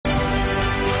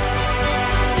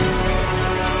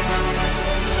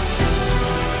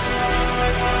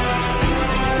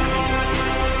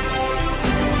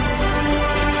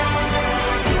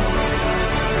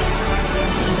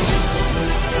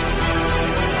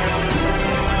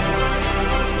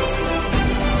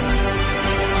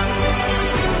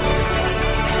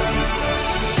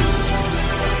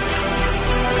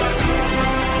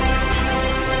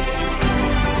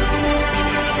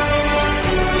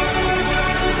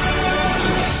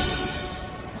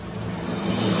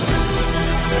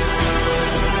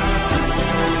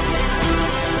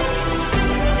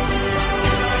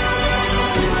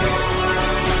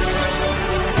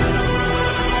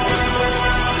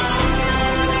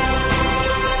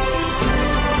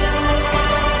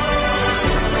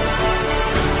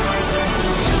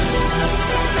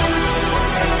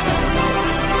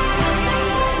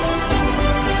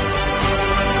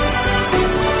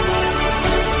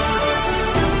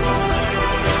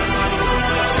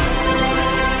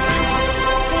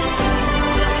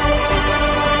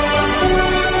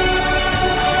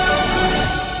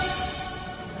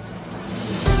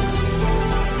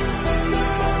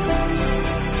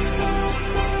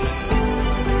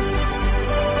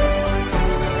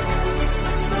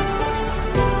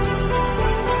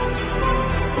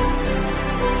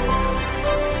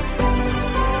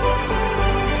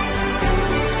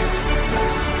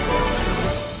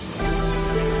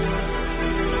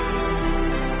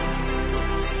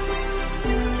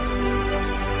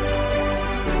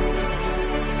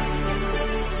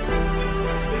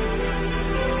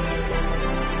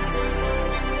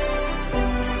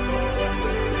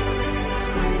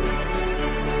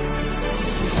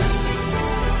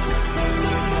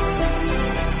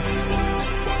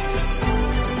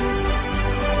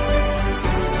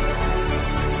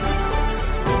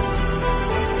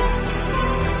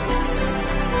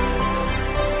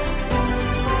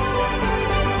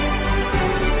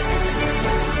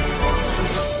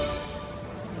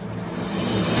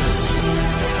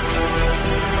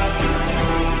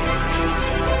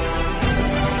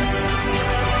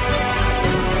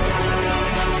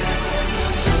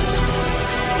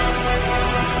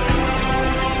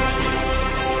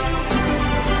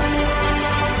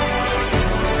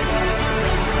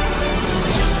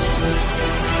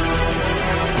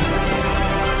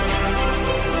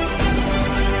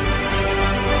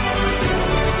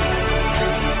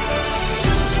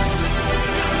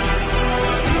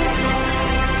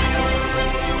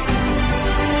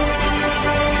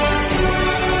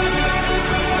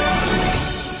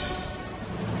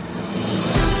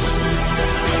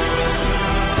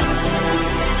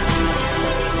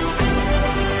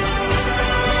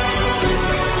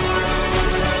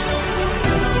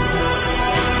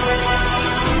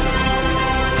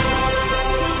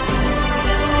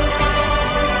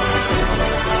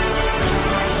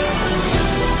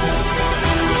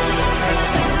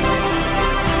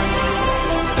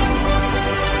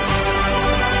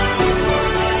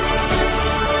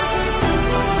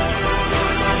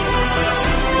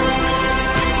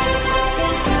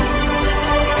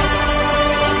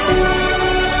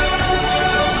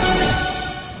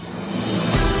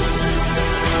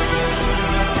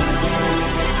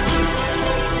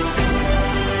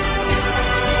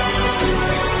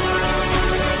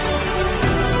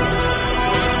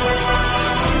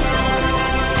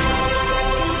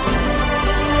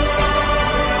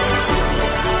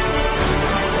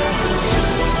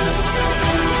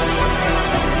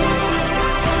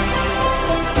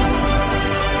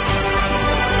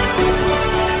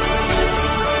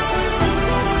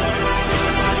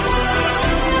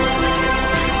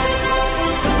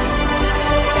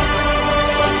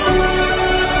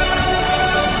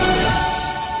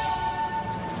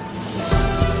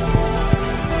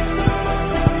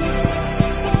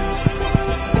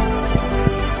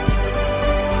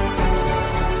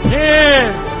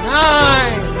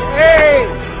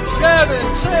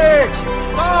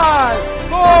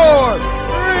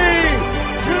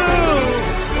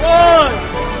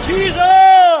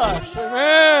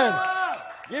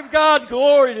God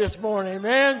glory this morning,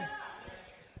 amen.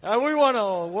 We want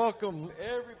to welcome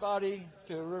everybody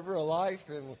to River of Life,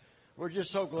 and we're just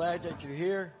so glad that you're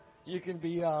here. You can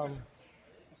be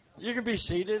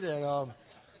seated, and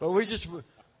but we just,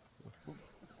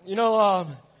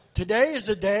 today is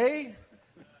a day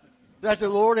that the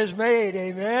Lord has made,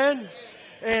 amen.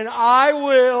 And I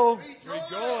will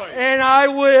rejoice, and I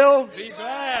will be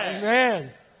glad.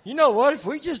 Amen. You know what? If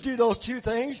we just do those two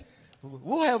things,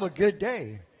 we'll have a good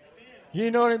day. You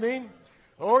know what I mean?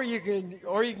 Or you can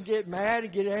get mad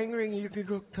and get angry and you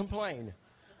can complain.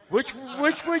 Which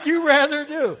would you rather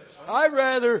do? I'd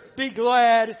rather be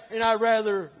glad and I'd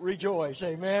rather rejoice.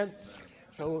 Amen.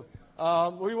 So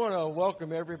we want to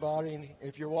welcome everybody. And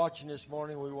if you're watching this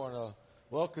morning, we want to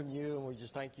welcome you, and we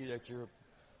just thank you that you're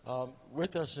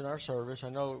with us in our service. I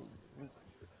know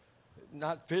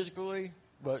not physically,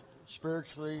 but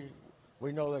spiritually,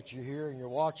 we know that you're here and you're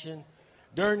watching.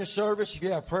 During the service, if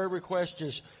you have prayer requests,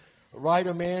 just write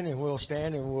them in, and we'll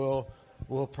stand and we'll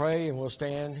pray and we'll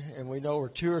stand. And we know where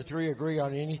two or three agree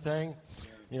on anything,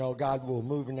 God will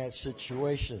move in that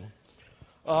situation.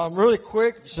 Some really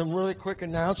quick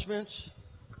announcements.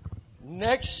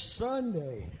 Next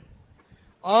Sunday,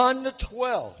 on the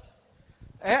 12th,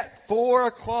 at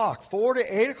 4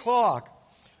 to 8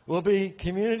 o'clock, will be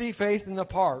Community Faith in the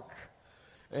Park.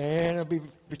 And it'll be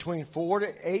between 4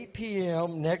 to 8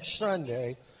 p.m. next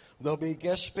Sunday. There'll be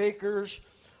guest speakers.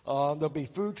 There'll be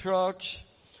food trucks,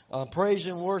 praise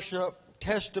and worship,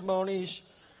 testimonies.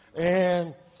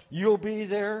 And you'll be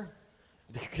there.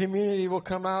 The community will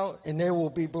come out, and they will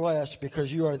be blessed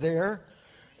because you are there.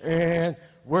 And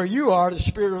where you are, the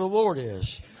Spirit of the Lord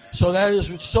is. So that is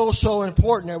so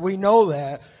important that we know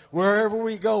that. Wherever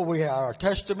we go, we have our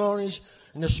testimonies,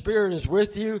 and the Spirit is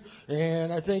with you.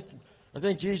 And I think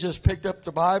Jesus picked up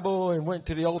the Bible and went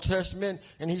to the Old Testament,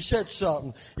 and he said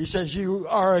something. He says, you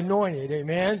are anointed,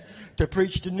 amen, to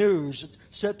preach the news,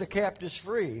 set the captives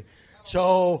free.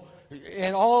 So,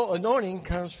 and all anointing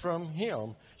comes from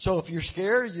him. So if you're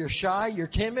scared, you're shy, you're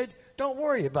timid, don't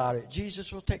worry about it.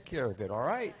 Jesus will take care of it, all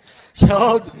right?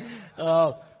 So,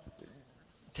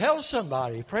 tell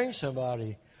somebody, pray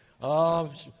somebody.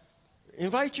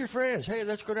 Invite your friends. Hey,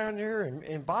 let's go down there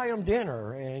and buy them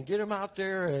dinner and get them out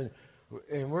there,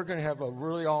 and we're going to have a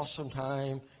really awesome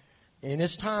time. And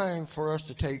it's time for us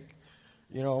to take,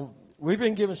 we've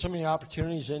been given so many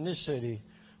opportunities in this city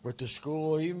with the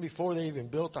school, even before they even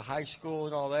built the high school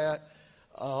and all that.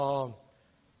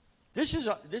 This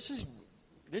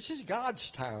is God's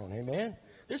town, amen.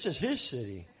 This is His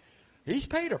city. He's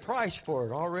paid a price for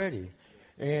it already,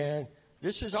 and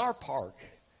this is our park,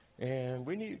 and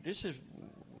we need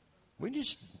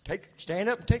stand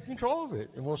up and take control of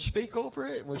it, and we'll speak over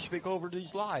it, and we'll speak over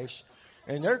these lives,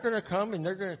 and they're going to come and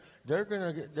they're going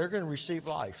to receive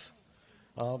life.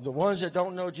 The ones that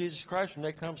don't know Jesus Christ, when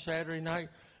they come Saturday night,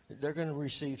 they're going to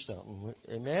receive something.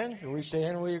 Amen. And we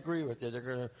stand and we agree with it. They're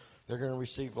going to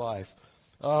receive life.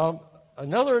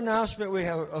 Another announcement: we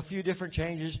have a few different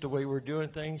changes the way we're doing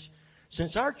things.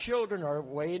 Since our children are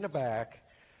way in the back,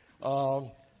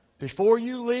 before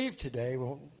you leave today,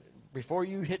 before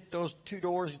you hit those two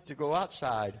doors to go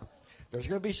outside, there's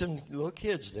going to be some little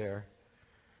kids there,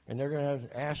 and they're going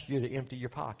to ask you to empty your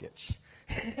pockets.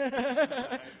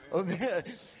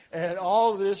 And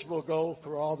all of this will go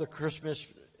for all the Christmas,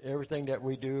 everything that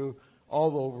we do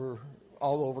all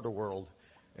over the world.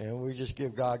 And we just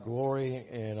give God glory.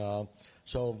 And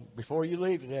so before you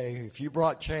leave today, if you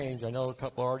brought change, I know a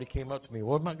couple already came up to me.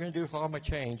 What am I going to do with all my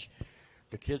change?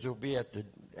 The kids will be at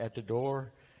the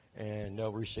door, and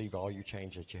they'll receive all your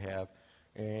change that you have.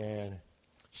 And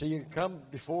so you can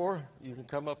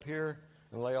come up here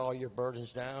and lay all your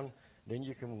burdens down. Then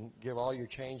you can give all your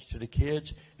change to the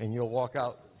kids, and you'll walk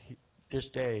out this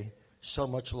day so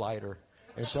much lighter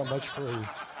and so much free.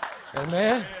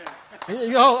 Amen?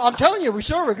 I'm telling you, we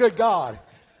serve a good God.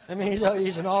 I mean,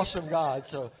 he's an awesome God.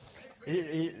 So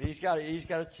he's got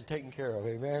it taken care of.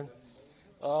 Amen?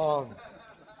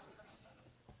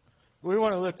 We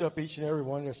want to lift up each and every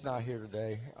one that's not here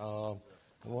today. The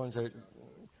ones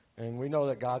and we know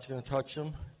that God's going to touch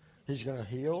them. He's going to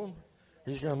heal them.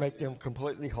 He's going to make them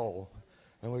completely whole.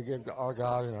 And we give our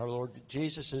God and our Lord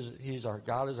Jesus He's our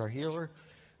God, is our healer,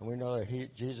 and we know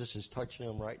that Jesus is touching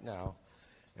them right now.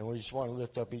 And we just want to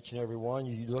lift up each and every one.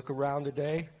 You look around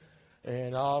today,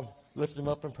 and lift them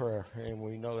up in prayer. And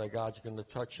we know that God's going to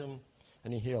touch them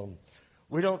and heal them.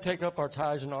 We don't take up our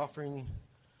tithes and offering,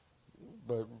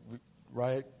 but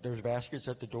there's baskets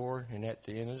at the door, and at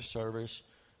the end of the service,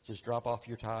 just drop off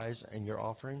your tithes and your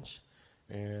offerings.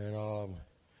 And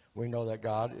we know that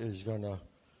God is going to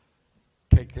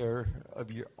take care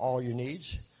of all your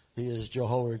needs. He is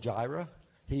Jehovah Jireh.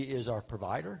 He is our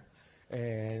provider,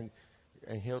 and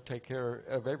He'll take care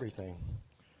of everything.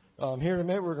 Here in a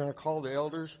minute, we're going to call the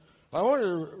elders. I want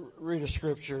to read a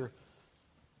scripture.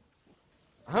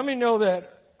 How many know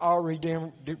that our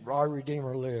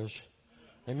Redeemer lives?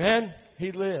 Amen?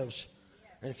 He lives.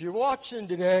 And if you're watching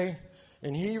today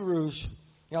in Hebrews,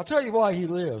 I'll tell you why He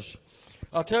lives.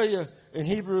 I'll tell you in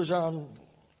Hebrews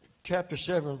chapter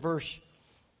 7, verse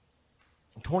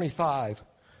 25.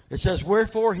 It says,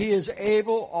 "Wherefore He is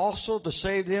able also to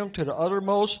save them to the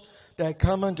uttermost that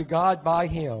come unto God by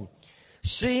Him,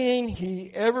 seeing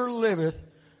He ever liveth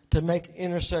to make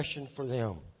intercession for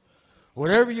them."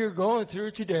 Whatever you're going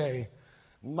through today,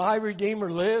 my Redeemer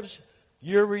lives,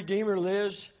 your Redeemer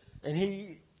lives, and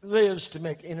He lives to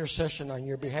make intercession on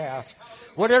your behalf.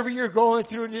 Whatever you're going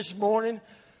through this morning,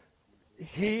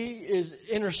 He is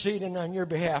interceding on your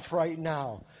behalf right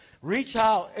now. Reach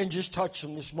out and just touch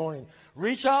Him this morning.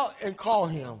 Reach out and call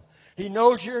Him. He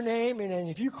knows your name, and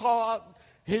if you call out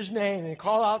His name and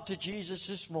call out to Jesus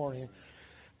this morning,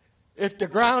 if the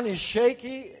ground is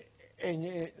shaky,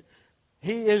 and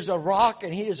He is a rock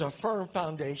and He is a firm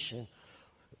foundation.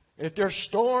 If there's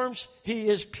storms, He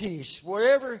is peace.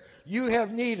 Whatever you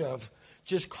have need of,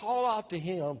 just call out to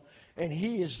Him, and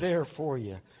He is there for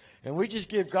you. And we just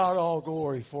give God all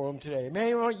glory for Him today.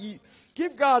 Man, you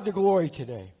give God the glory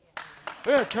today.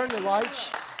 We're going to turn the lights.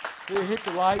 We're going to hit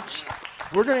the lights.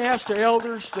 We're going to ask the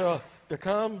elders to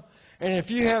come. And if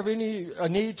you have a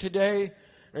need today,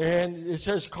 and it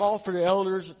says call for the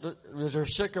elders that are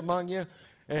sick among you,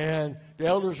 and the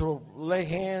elders will lay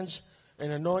hands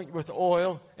and anoint with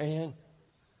oil, and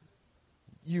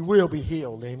you will be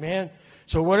healed. Amen.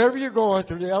 So whatever you're going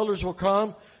through, the elders will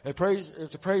come. And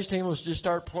if the praise team will just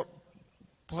start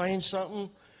playing something.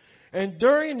 And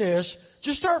during this,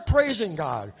 just start praising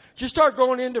God. Just start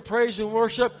going into praise and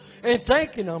worship and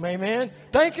thanking Him. Amen.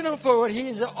 Thanking Him for what He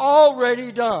has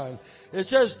already done. It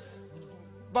says,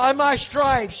 "By my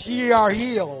stripes ye are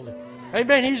healed."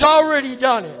 Amen. He's already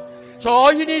done it. So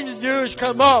all you need to do is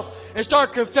come up and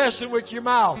start confessing with your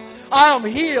mouth. I am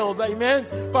healed,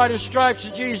 amen, by the stripes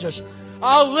of Jesus.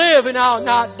 I'll live and I'll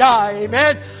not die,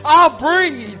 amen. I'll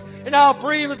breathe and I'll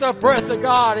breathe with the breath of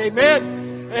God,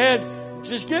 amen. And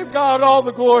just give God all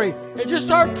the glory. And just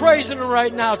start praising Him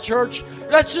right now, church.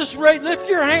 Let's just lift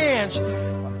your hands.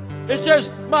 It says,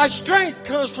 my strength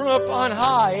comes from up on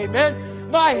high,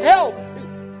 amen. My help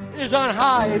is on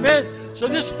high, amen. So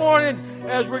this morning,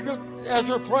 as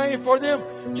we're praying for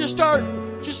them, just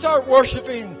start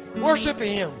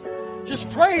worshiping Him. Just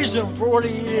praise Him for what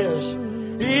He is.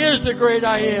 He is the great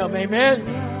I am.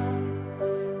 Amen.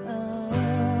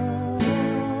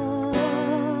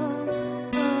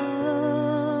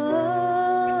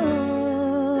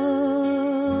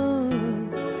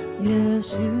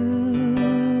 Yes, you.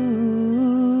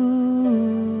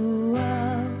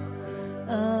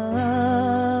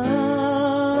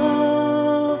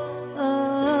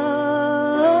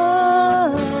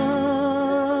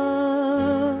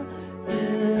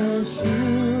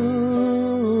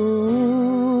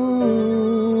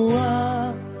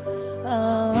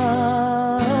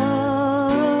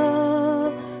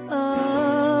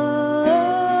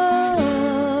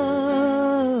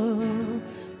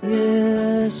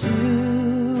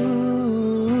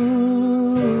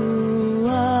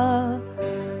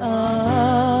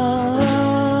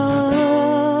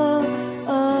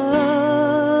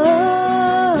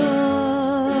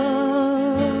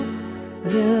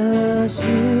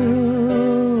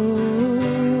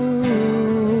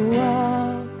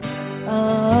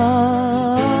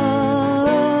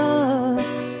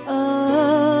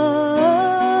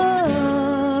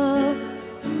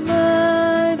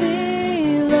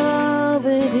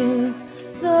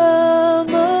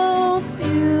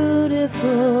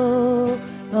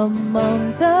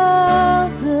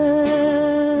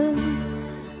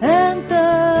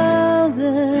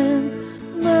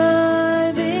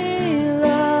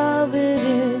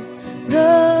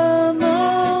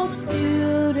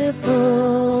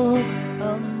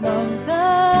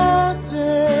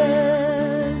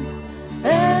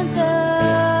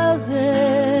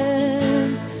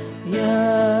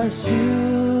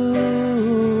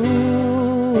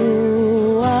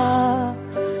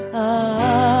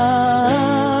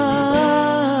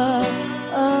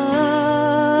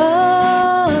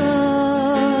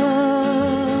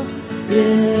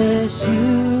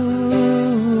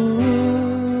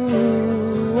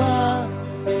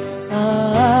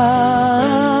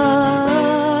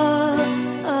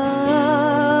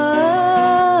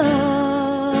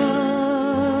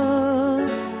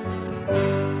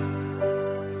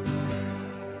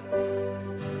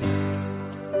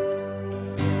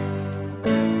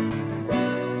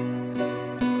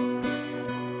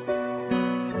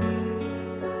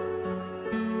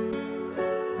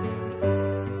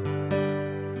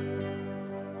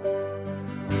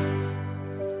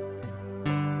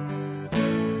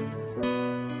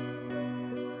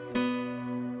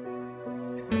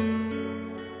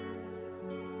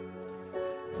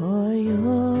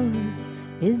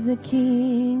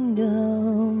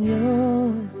 kingdom,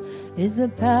 yours is the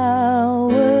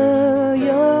power,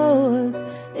 yours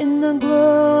in the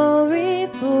glory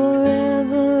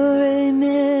forever.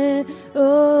 Amen.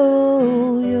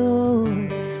 Oh,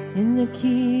 yours in the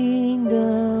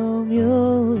kingdom,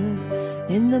 yours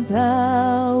in the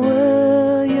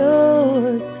power,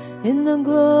 yours in the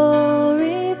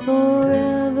glory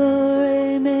forever.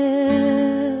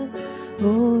 Amen.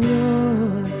 Oh,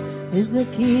 yours is the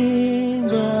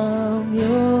kingdom,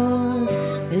 yours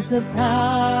is the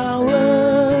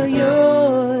power,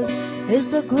 yours is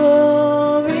the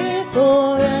glory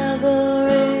forever.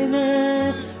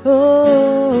 Amen.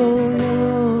 Oh,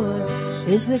 yours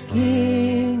is the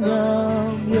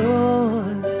kingdom,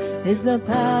 yours is the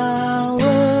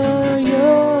power,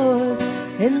 yours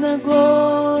in the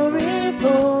glory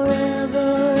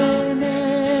forever.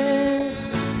 Amen.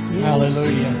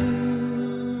 Hallelujah.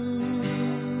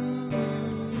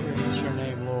 Praise your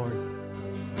name, Lord.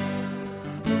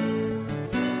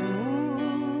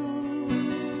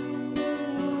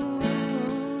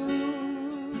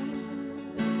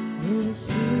 Yes,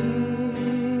 you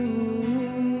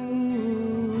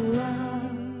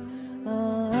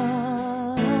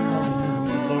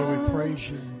Lord, we praise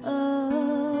you.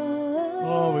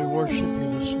 Oh, we worship you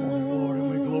this morning, Lord, and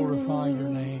we glorify your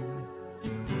name.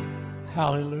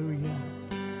 Hallelujah.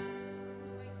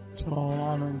 To all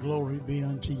honor and glory be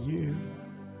unto you.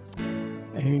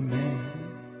 Amen.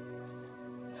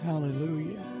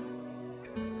 Hallelujah.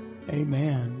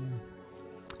 Amen.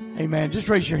 Amen. Just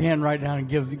raise your hand right now and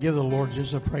give the Lord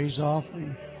just a praise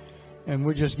offering. And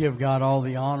we'll just give God all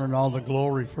the honor and all the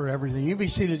glory for everything. You be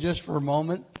seated just for a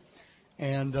moment.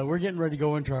 And we're getting ready to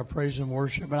go into our praise and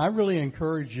worship. And I really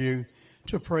encourage you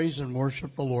to praise and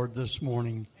worship the Lord this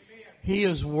morning. He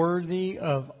is worthy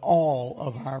of all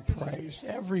of our praise,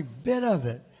 every bit of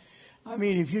it. I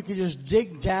mean, if you could just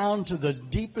dig down to the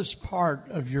deepest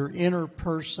part of your inner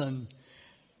person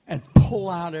and pull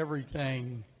out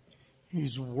everything,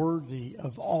 He's worthy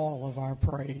of all of our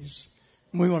praise.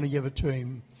 And we want to give it to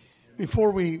Him.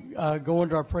 Before we go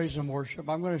into our praise and worship,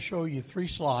 I'm going to show you 3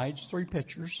 slides, 3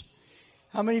 pictures.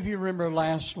 How many of you remember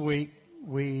last week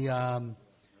we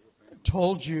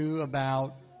told you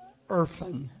about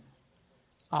Irfan,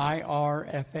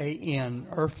 I-R-F-A-N.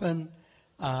 Irfan,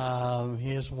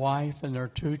 his wife and their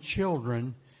 2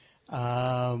 children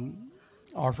are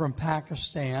from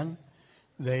Pakistan.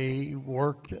 They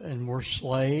worked and were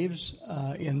slaves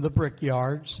in the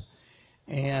brickyards.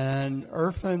 And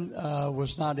Irfan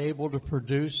was not able to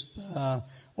produce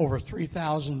over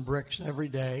 3,000 bricks every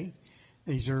day.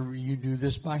 You do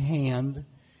this by hand.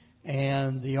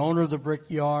 And the owner of the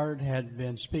brickyard had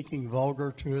been speaking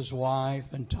vulgar to his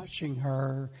wife and touching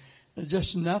her.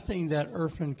 Just nothing that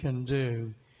Irfan can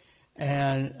do.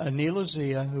 And Anila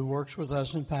Zia, who works with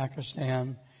us in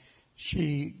Pakistan,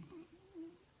 she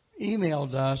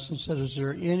emailed us and said, is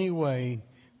there any way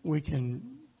we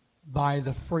can buy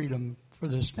the freedom for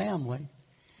this family?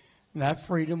 And that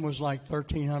freedom was like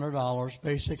 $1,300,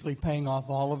 basically paying off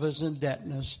all of his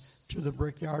indebtedness to the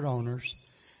brickyard owners,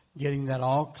 getting that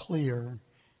all clear,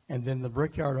 and then the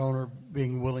brickyard owner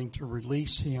being willing to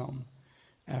release him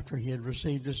after he had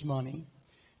received his money.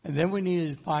 And then we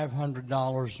needed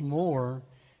 $500 more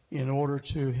in order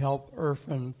to help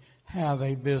Irfan have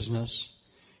a business.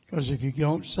 Because if you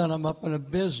don't set them up in a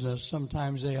business,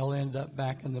 sometimes they'll end up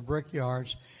back in the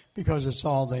brickyards because it's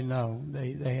all they know.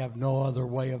 They have no other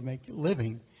way of making a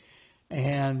living.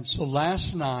 And so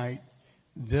last night,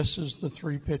 this is the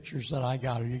 3 pictures that I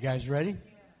got. Are you guys ready?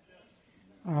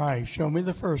 All right, show me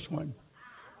the first one.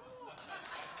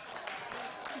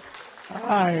 All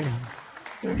right,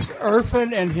 there's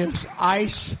Irfan and his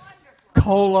ice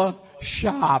cola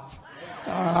shop.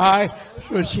 All right,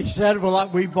 so she said, well,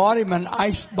 we bought him an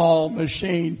ice ball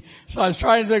machine. So I was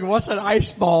trying to think, what's an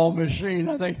ice ball machine?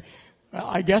 I think, well,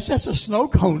 I guess that's a snow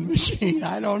cone machine.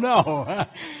 I don't know.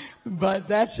 But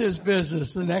that's his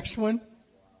business. The next one.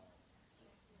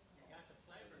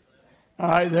 All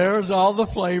right, there's all the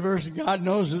flavors. God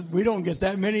knows we don't get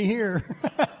that many here.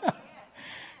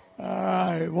 All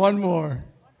right, one more.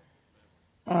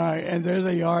 All right, and there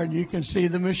they are, and you can see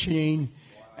the machine.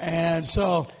 And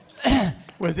so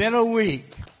within a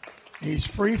week, he's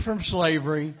free from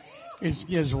slavery.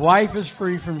 His wife is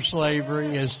free from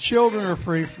slavery. His children are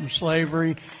free from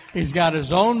slavery. He's got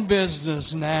his own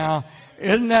business now.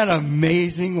 Isn't that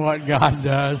amazing what God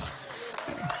does?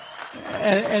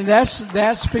 And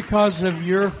that's because of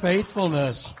your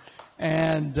faithfulness.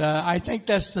 And I think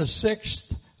that's the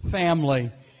 6th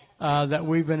family that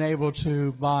we've been able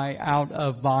to buy out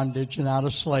of bondage and out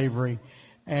of slavery.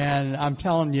 And I'm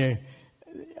telling you,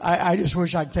 I just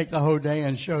wish I'd take the whole day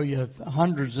and show you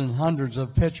hundreds and hundreds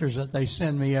of pictures that they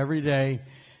send me every day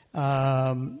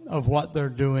of what they're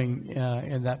doing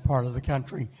in that part of the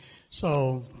country.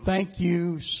 So thank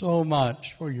you so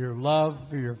much for your love,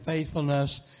 for your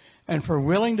faithfulness, and for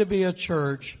willing to be a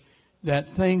church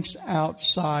that thinks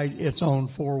outside its own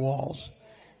four walls.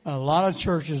 A lot of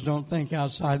churches don't think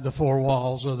outside the four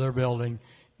walls of their building.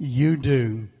 You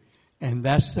do. And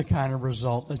that's the kind of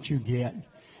result that you get.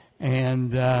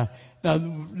 And now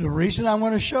the reason I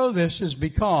want to show this is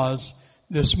because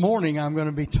this morning I'm going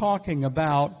to be talking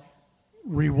about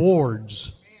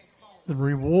rewards. The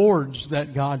rewards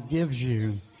that God gives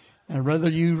you. And whether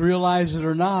you realize it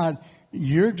or not,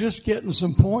 you're just getting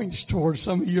some points towards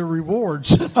some of your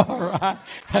rewards, all right,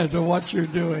 as to what you're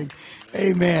doing.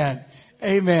 Amen.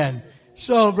 Amen.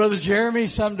 So, Brother Jeremy,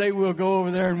 someday we'll go over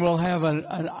there and we'll have an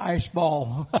ice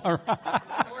ball. All right.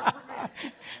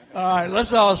 All right,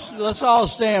 let's all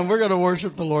stand. We're going to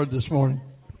worship the Lord this morning.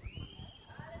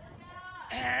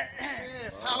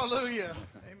 Yes, hallelujah.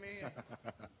 Amen.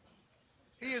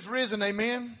 He is risen,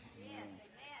 amen.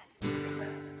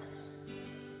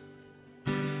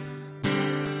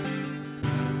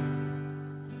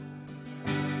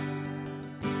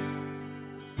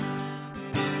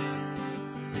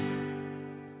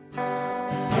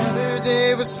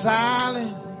 Saturday was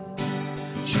silent,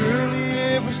 surely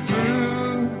it was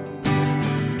through.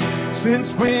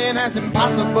 Since when has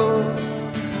impossible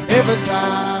ever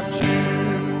stopped you?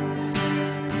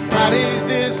 Friday's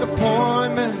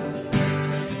disappointment,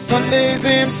 Sunday's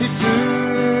empty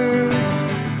too.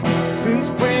 Since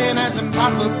when has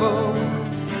impossible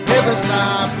ever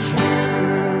stopped you?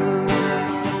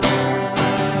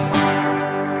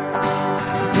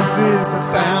 This is the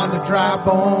sound of dry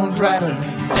bones rattling.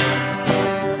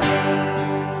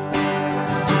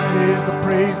 This is the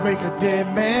praise make a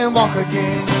dead man walk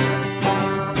again.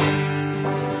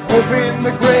 Open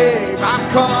the grave, I'm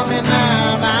coming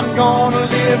out, I'm gonna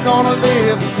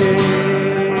live again.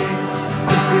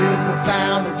 This is the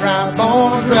sound of dry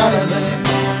bones rattling.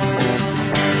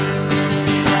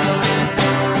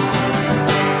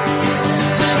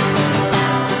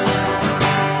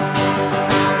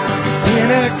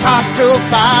 Pentecostal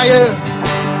fire,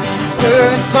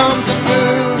 stirring something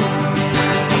new.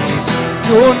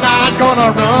 You're not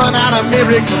gonna run out of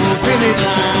miracles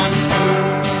anytime soon.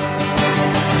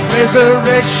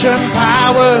 Resurrection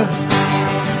power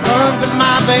runs in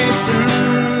my veins too.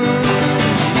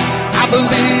 I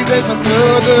believe there's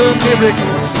another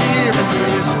miracle here in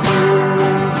this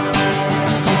room.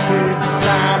 This is the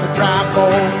sound of dry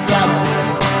bones rattling.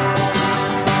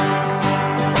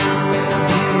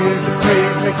 This is the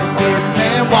praise make a dead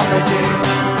man walk again.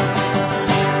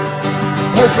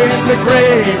 Open the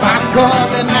grave, I'm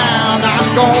coming out,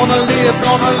 I'm gonna live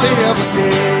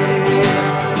again.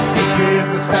 This is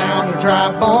the sound of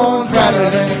dry bones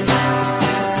rattling.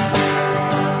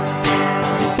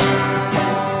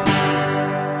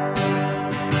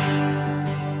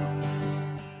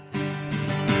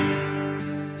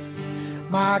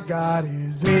 My God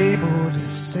is able to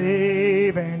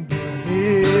save and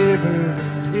deliver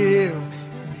and heal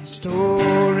and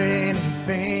restore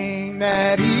anything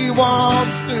that He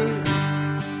wants to.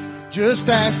 Just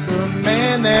ask the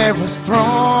man that was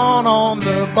thrown on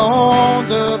the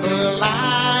bones of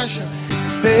Elijah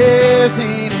if there's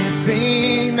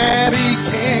anything that He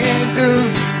can't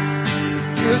do.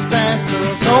 Just ask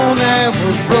the stone that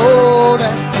was rolled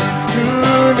at the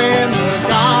tomb in the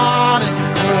garden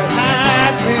what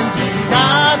happens when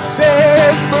God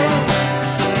says move.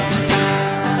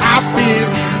 I feel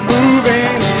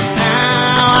moving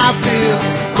now, I feel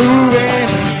moving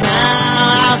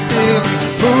now, I feel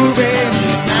moving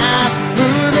now,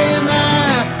 moving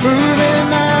now, moving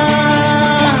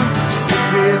now. This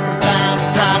is the sound of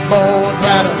dry bones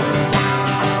rattling.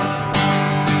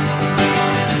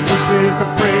 This is the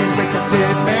praise make a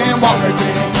dead man walk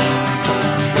again.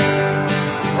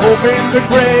 Open the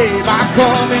grave, I'm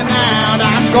coming out,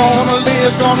 I'm gonna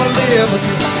live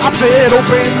again. I said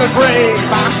open the grave,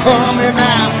 I'm coming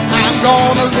out, I'm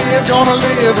gonna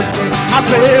live again. I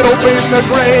said open the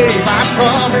grave, I'm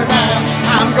coming out,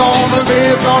 I'm gonna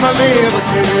live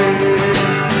again.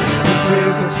 This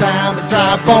is the sound of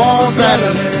dry bones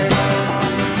rattling.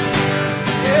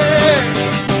 Yeah.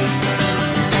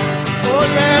 Oh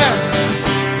yeah.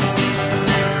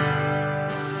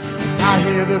 I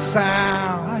hear the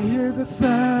sound. I hear the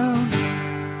sound.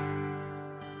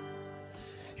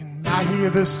 And I hear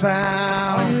the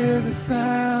sound. I hear the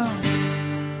sound.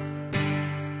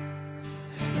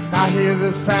 And I hear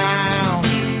the sound.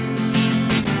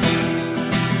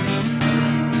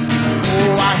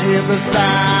 Oh, I hear the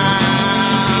sound.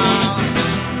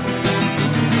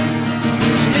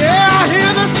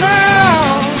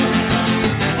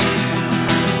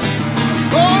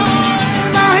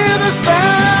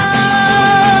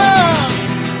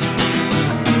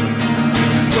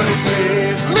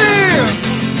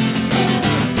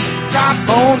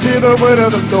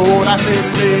 Lord. I said,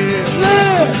 live,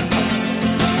 live.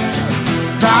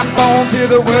 Dry bones, hear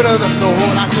the word of the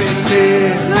Lord. I said,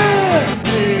 live, live,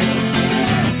 live.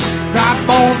 Dry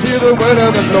bones, hear the word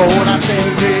of the Lord. I said,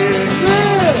 live,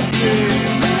 live, live.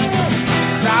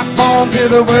 Dry bones, hear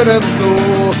the word of the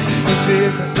Lord. This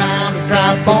is the sound of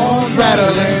dry bones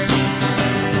rattling.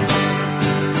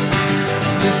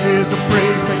 This is the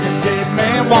praise that can dead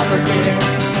man walk again.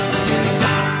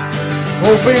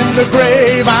 Open the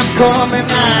grave, I'm coming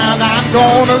out. I'm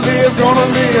gonna live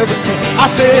again. I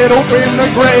said, open the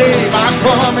grave, I'm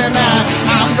coming out.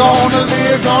 I'm gonna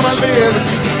live again.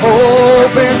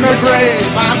 Open the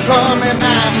grave, I'm coming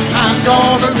out. I'm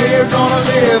gonna live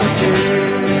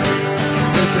again.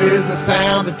 This is the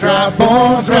sound of dry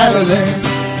bones rattling.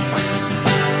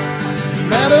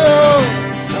 Rattle.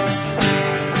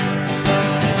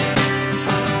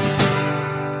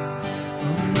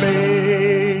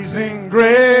 Amazing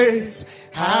grace,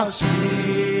 how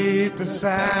sweet the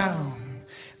sound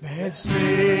that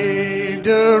saved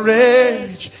a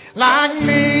wretch like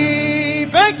me.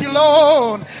 Thank you,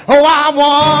 Lord. Oh, I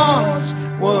once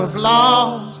was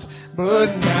lost,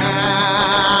 but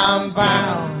now I'm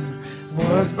found.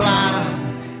 Was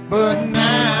blind, but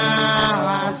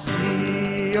now I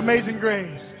see. Amazing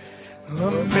grace.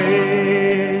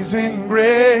 Amazing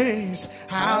grace,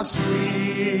 how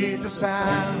sweet the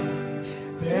sound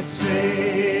that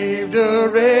saved a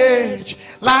wretch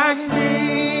like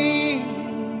me.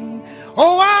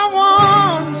 Oh,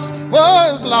 I once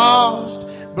was lost,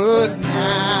 but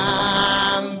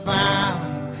now I'm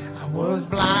found. I was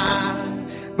blind,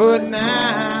 but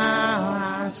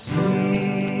now I see.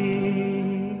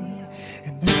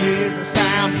 And this is the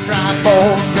sound of dry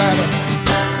bones rattling.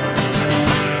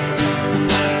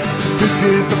 This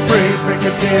is the praise make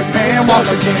a dead man walk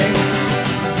again.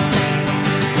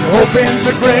 Open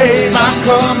the grave, I'm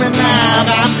coming out.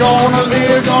 I'm gonna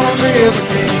live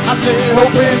again. I said,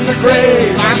 open the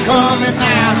grave, I'm coming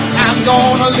out. I'm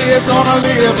gonna live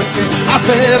again. I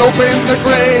said, open the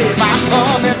grave, I'm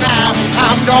coming out.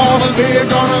 I'm gonna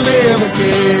live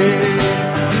again.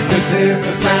 This is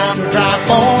the sound of dry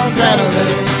bones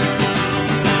rattling.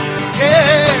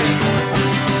 Yeah,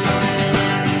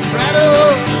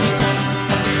 rattle.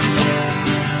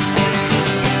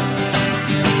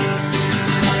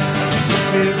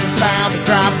 Sound of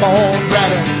dry bones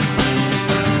rattling.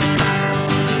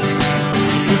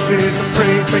 This is the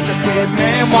praise make a dead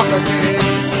man walk again.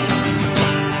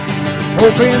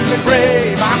 Open the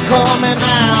grave, I'm coming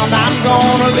out. I'm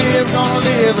gonna live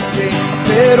again. I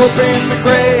said, open the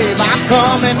grave, I'm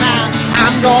coming out.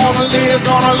 I'm gonna live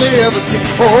again.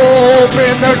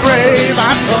 Open the grave,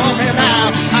 I'm coming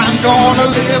out. I'm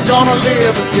gonna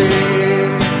live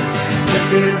again. This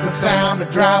is the sound of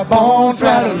dry bones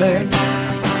rattling.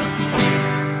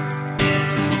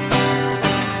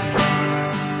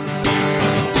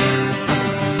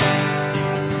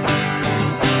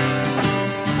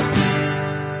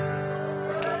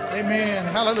 Amen.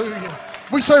 Hallelujah.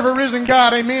 We serve a risen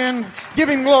God. Amen. Give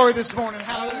him glory this morning.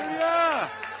 Hallelujah.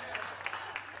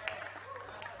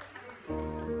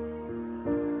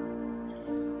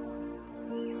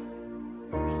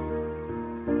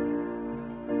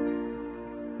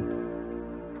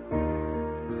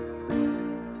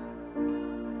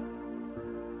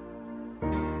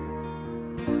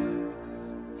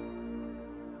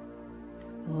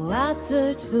 Oh, I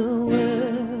searched the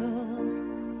world,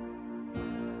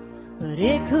 but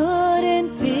it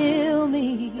couldn't fill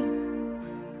me.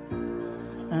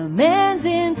 A man's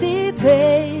empty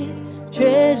praise,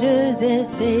 treasures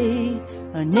that fade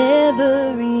are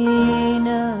never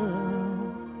enough.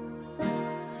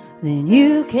 Then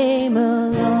you came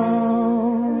along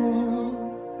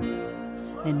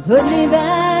and put me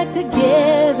back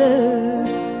together,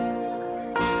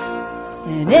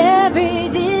 and every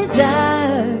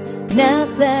desire now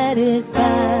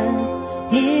satisfies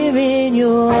here in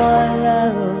your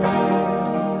love.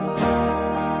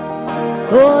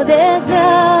 Oh, there's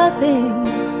nothing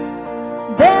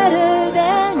better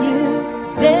than you.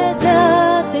 There's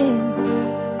nothing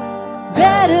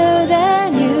better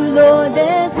than you, Lord.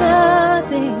 There's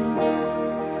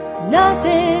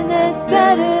nothing that's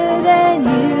better than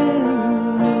you.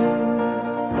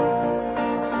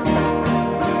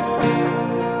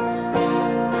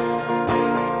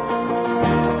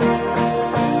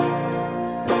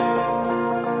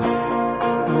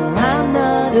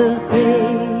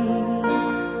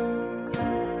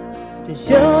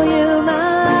 Show you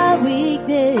my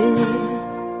weakness,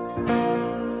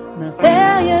 my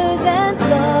failures and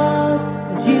flaws,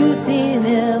 but you see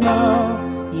them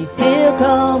all. You still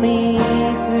call me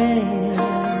friend.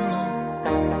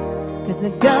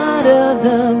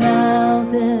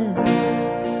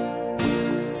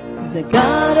 the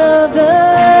God of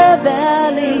the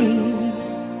valley.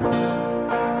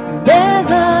 There's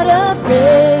not a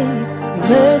place of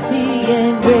mercy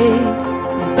and grace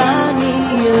to find me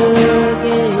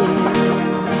again.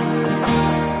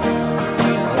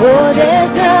 Oh,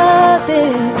 there's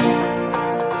nothing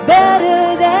better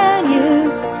than you.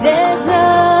 There's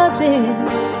nothing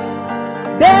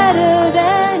better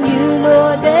than you,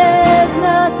 Lord. There's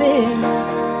nothing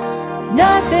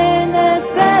that's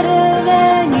better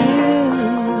than you.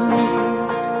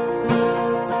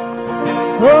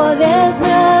 Oh, there's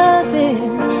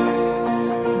nothing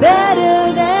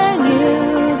better than you.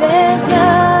 There's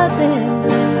nothing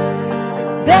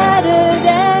that's better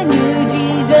than you,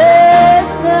 Jesus.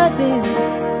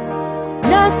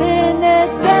 Nothing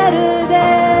that's better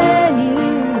than you.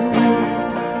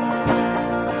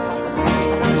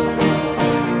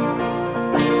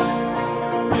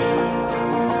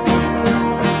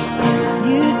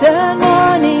 You turn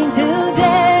mourning to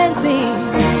dancing.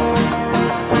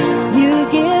 You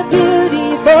give beauty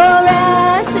for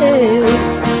ashes.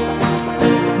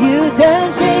 You turn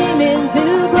shame into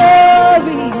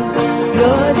glory.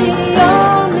 You're the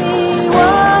only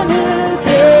one who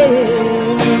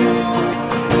cares.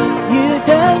 You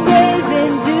turn graves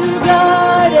into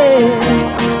gardens.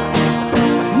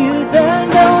 You turn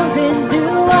bones into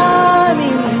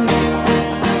armies.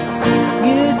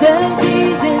 You turn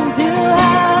seas into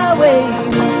highways.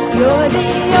 You're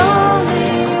the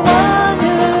only one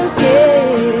who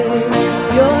cares.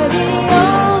 You're the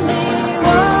only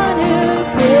one who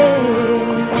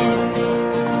cares.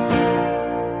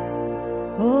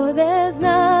 Oh, there's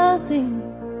nothing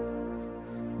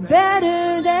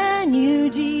better than you,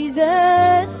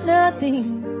 Jesus. Nothing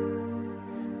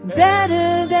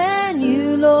better than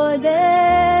you, Lord.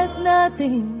 There's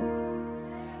nothing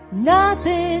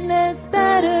that's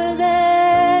better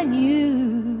than you.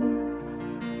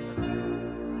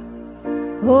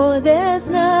 Oh, there's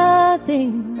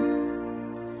nothing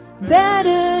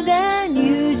better than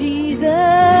you,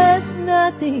 Jesus.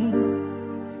 Nothing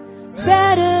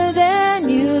better than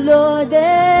you, Lord.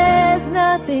 There's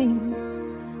nothing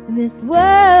in this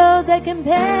world that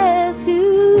compares to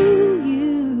you.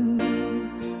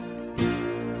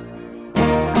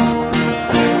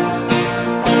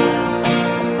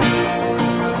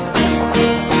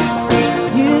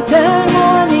 You turn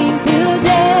mourning to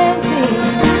dancing.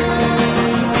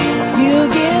 You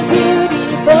give beauty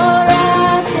for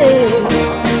ashes.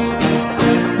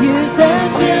 You turn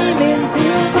shame into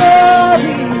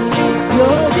glory.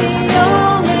 You're the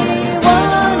only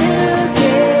one who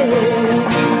cares.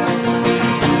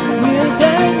 You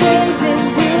turn graves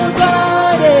into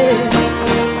gardens.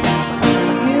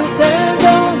 You turn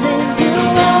bones into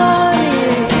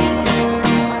armies.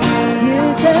 You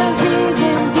turn seas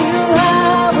into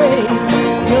highways.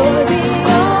 You're the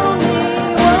only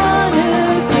one who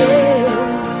cares.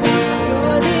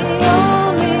 You're the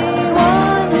only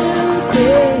one who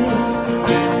cares.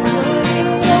 You're the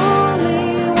only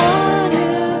one who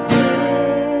cares.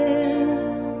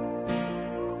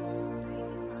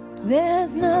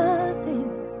 There's nothing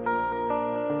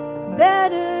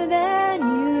better than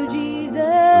you,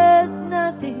 Jesus.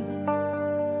 Nothing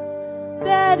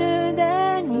better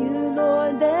than you,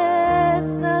 Lord.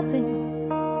 There's nothing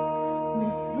in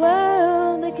this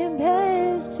world that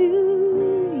compares to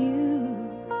you.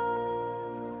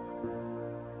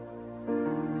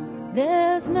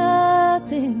 There's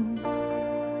nothing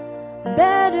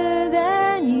better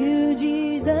than you,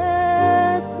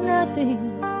 Jesus. Nothing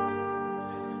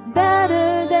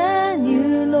better than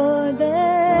you, Lord.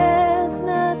 There's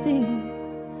nothing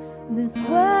in this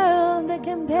world that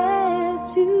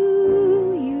compares to you.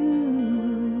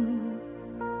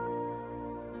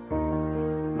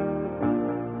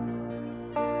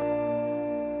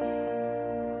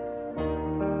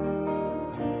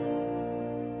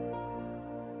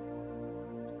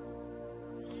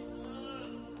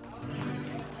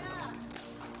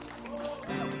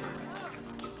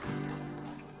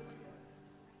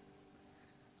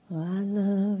 I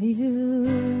love you,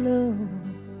 Lord.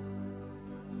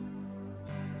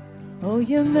 Oh,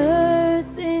 your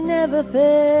mercy never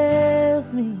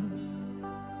fails me.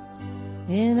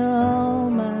 In all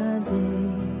my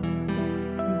days,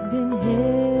 I've been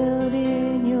held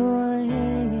in your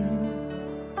hands.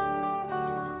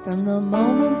 From the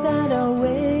moment that I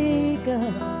wake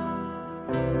up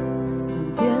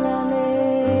until I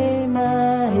lay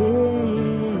my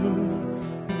head,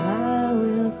 I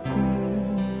will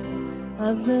sing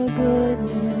of the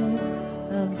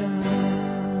goodness of God.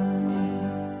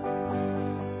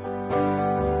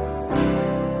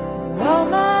 All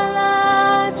my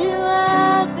life you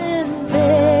have been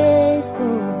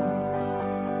faithful.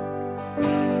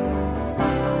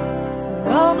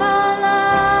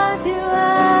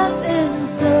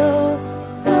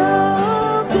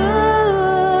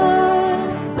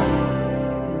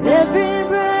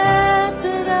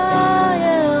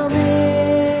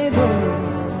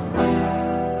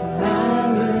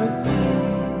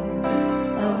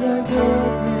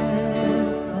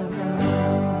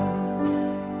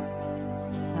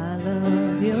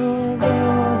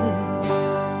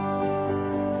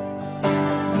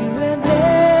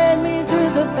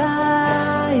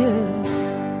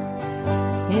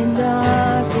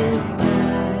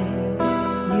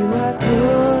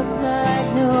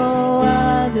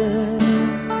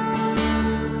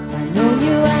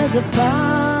 as a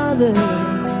father.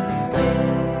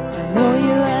 I know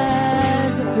you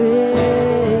as a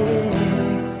friend.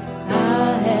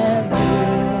 I have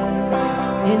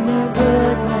lived in the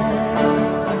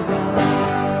goodness of God.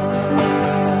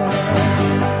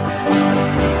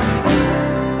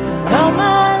 All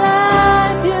my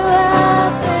life you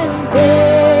have been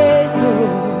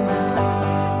faithful.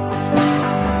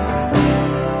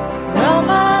 All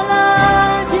my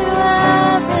life you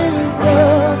have been so,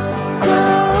 so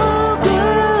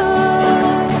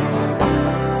good.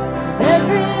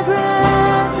 Every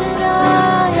breath that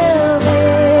I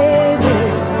am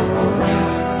able,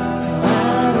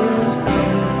 I will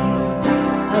sing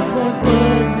of the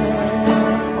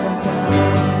goodness of God.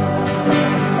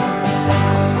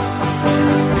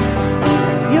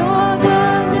 Your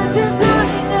goodness is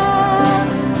running out,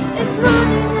 it's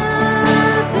running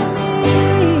after me.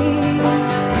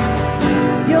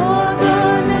 Your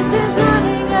goodness is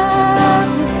running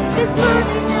after, it's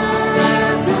running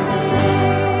after me.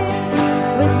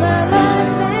 With my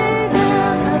life laid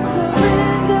down, I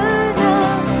surrender now.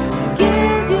 I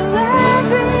give you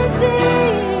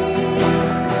everything.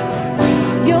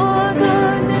 Your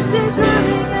goodness is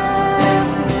running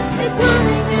after, it's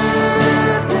running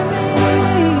after me.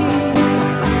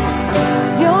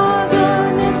 Your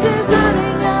goodness is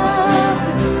running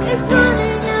after, it's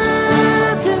running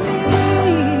after me.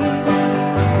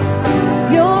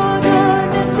 Your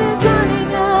goodness is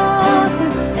running after,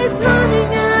 it's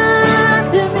running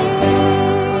after me.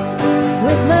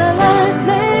 With my life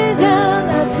laid down,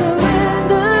 I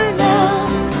surrender now.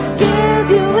 I give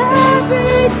you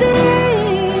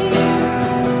everything.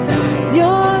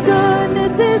 Your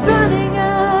goodness is running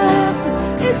after,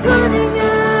 it's running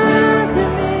after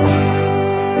me.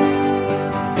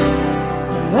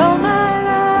 All my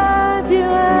life you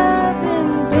have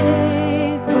been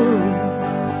faithful.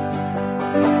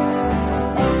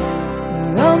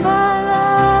 All my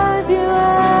life you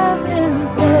have been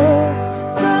so,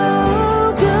 so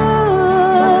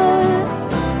good.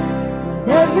 With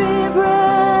every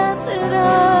breath that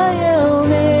I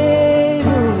am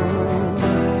able,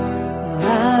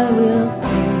 I will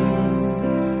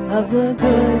sing of the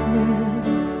goodness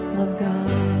of God.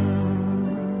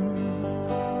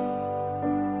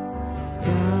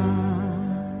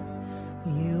 God,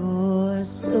 you're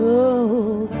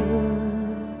so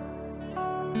good.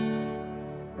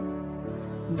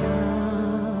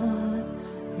 God,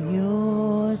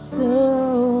 you're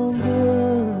so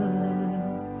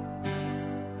good.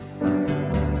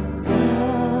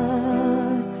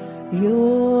 God,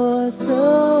 you're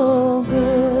so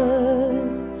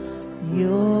good.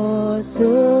 You're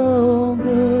so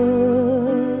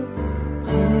good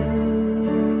to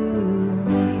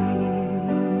me.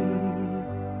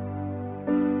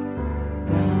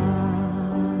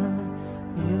 God,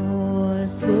 you're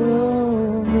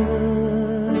so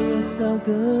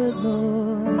good,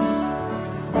 Lord.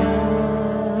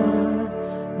 God,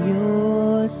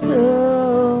 you're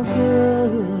so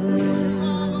good.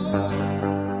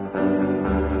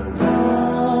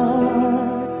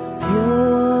 God,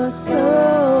 you're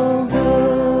so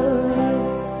good.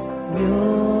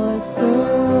 You're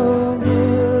so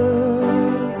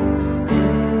good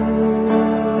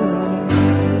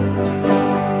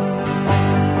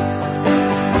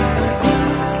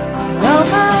all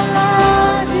my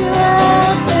life you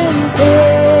have been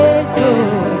faithful.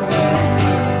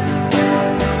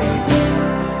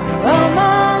 All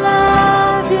my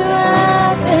life you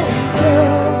have been so,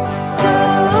 so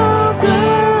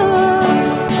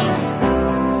good.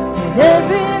 With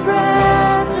every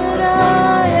breath that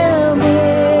I am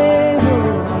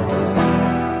able,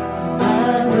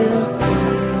 I will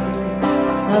sing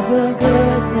of the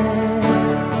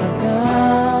goodness of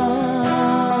God.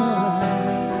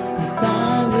 Yes,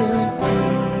 I will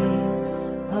sing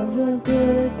of the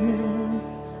goodness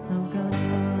of God.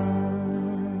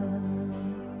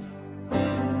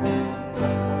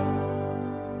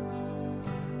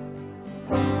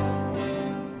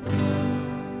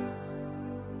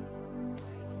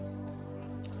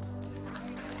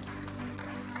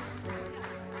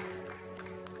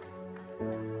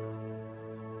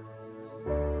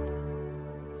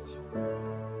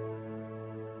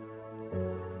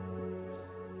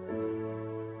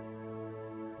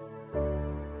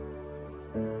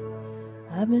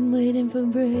 I've been waiting for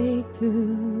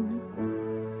breakthrough.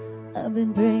 I've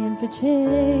been praying for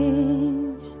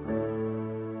change.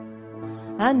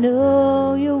 I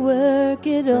know you'll work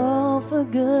it all for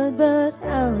good, but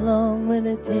how long will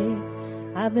it take?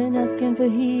 I've been asking for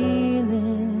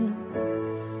healing,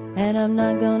 and I'm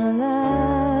not gonna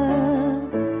lie.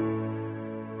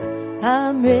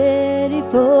 I'm ready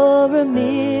for a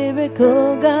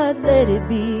miracle, God, let it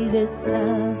be this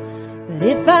time. But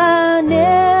if I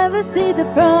never see the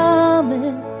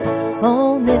promise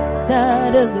on this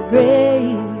side of the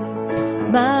grave,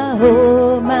 my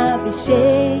hope might be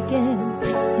shaken,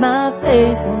 my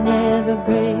faith will never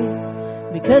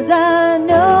break. Because I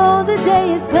know the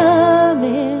day is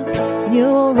coming,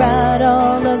 you'll right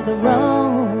all of the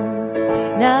wrong.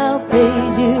 And I'll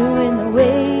praise you in the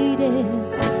waiting,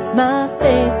 my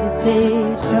faith will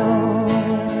stay strong.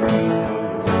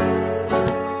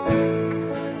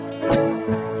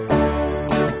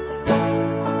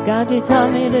 God, you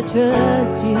taught me to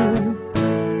trust you,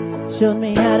 showed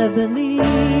me how to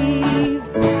believe.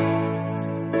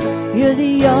 You're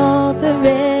the author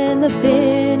and the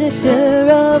finisher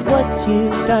of what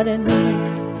you started me.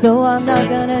 So I'm not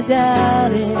gonna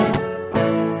doubt it,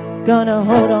 gonna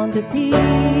hold on to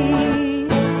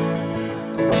peace.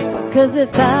 'Cause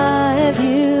if I have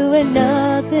you and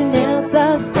nothing else,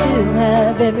 I still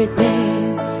have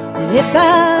everything. And if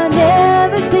I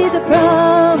never see the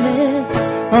promise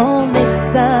on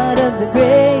this side of the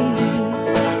grave,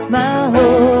 my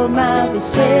hope might be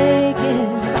shaken,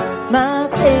 my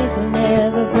faith will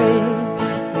never break.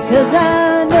 Because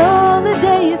I know the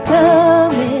day is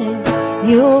coming,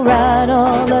 you'll right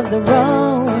all of the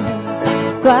wrong.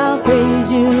 So I'll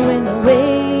praise you in the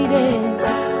waiting,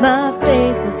 my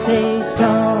faith will stay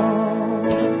strong.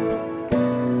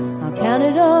 I'll count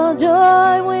it all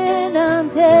joy when I'm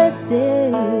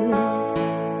tested,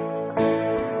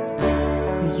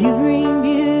 'cause you bring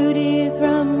beauty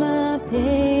from my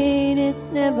pain,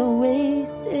 it's never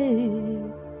wasted.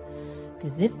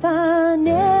 'Cause if I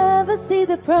never see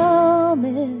the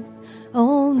promise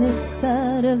on this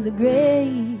side of the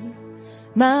grave,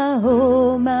 my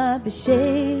hope might be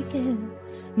shaken,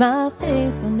 my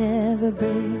faith will never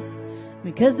break.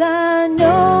 Because I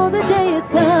know the day is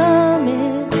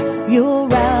coming, you'll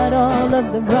right all of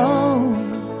the wrong.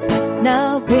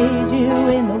 Now I'll praise you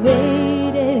in the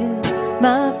waiting,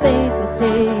 my faith will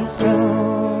stay strong.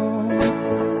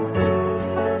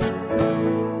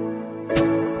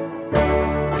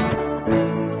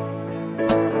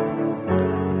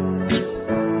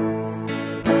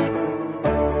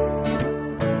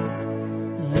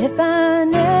 If I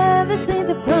never see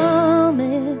the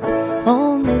promise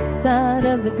on this side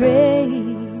of the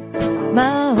grave,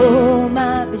 my hope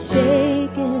might be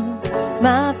shaken,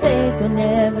 my faith will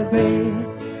never break.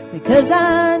 Because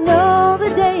I know the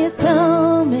day is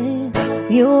coming,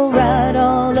 you'll right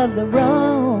all of the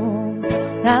wrongs.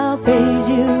 I'll praise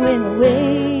you in the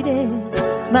waiting,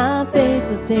 my faith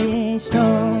will stay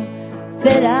strong.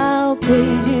 Said I'll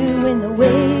praise you in the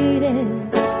waiting,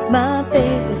 my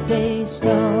faith will stay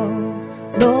strong.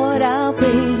 Lord, I'll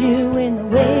praise you in the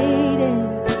waiting,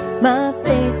 my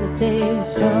faith will stay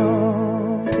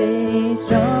strong, stay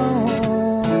strong.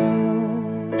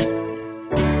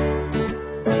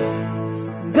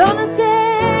 I'm gonna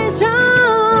stay strong,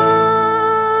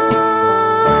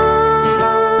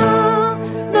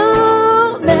 no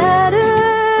matter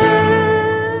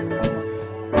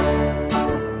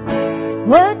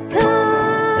what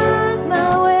comes my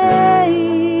way.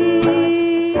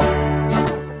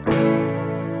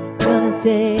 Gonna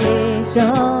stay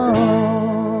strong.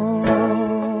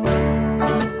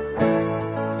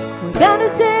 We gotta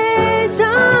stay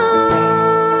strong.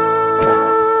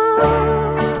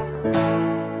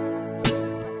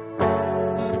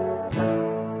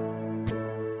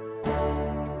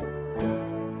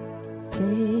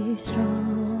 Stay strong.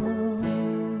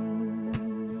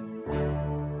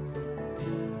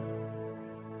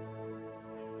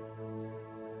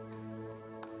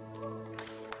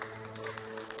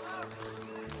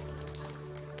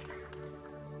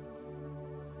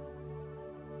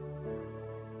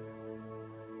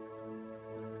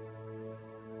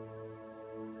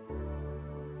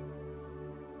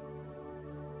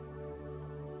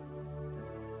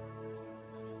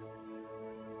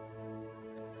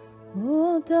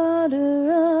 O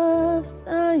daughter of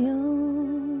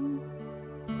Zion,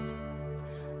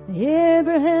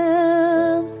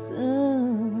 Abraham's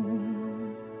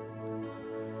son,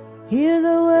 hear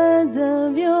the words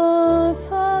of your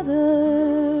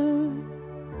father,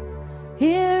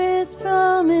 hear his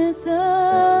promise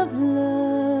of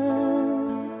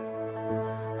love.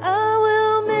 I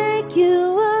will make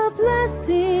you a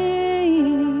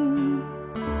blessing,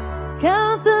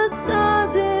 count the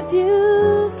stars if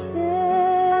you can.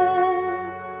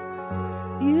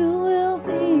 You will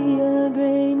be a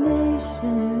great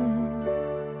nation.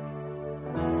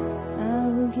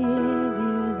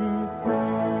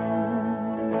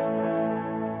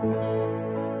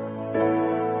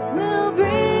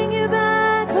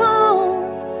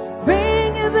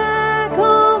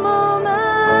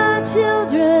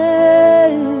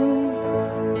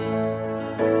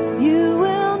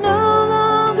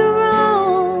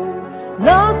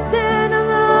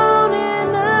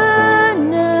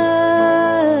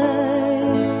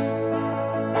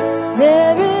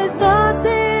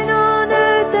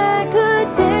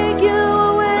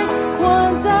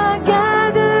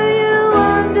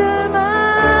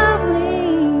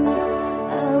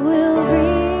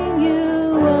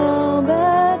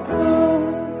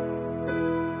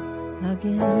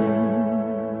 again.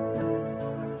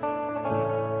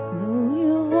 Though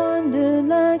you wandered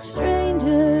like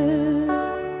strangers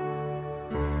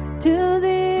to the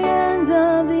ends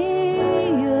of the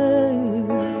earth,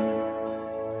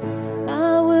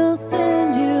 I will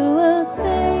send you a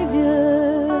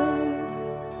Savior.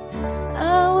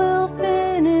 I will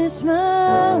finish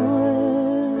my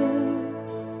work.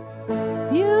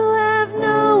 You have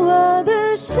no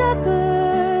other shepherd.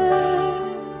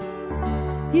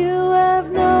 You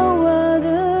have no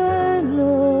other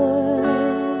Lord.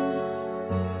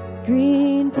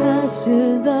 Green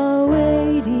pastures are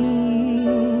waiting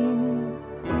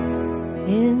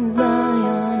in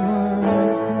Zion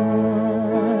once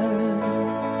more.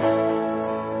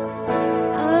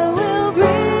 I will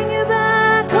bring you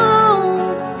back home,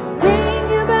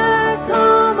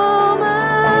 oh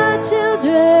my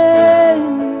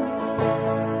children.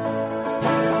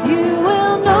 You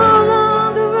will no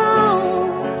longer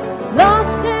roam,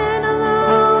 lost and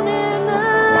alone in the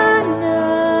night.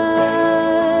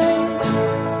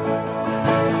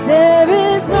 There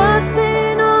is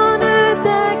nothing on earth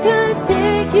that could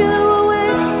take you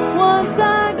away. Once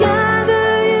I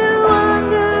gather you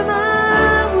under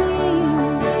my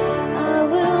wings, I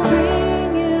will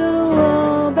bring you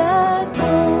all back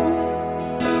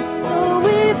home. So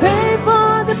we pray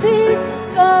for the peace,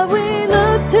 but we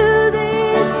look to the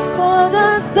east for the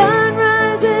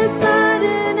sunrises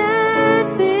sudden and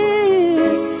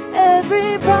fierce.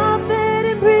 Every prophet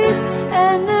and priest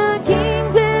and the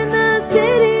kings in the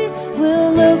city will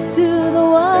look to the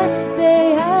one they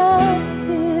have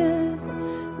pierced.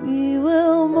 We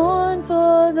will mourn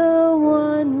for the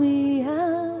one we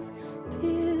have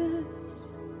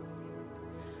pierced.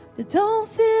 But don't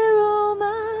fear, oh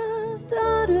my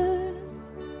daughters,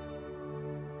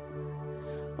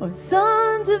 or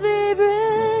sons of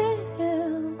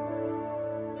Abraham,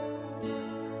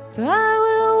 for I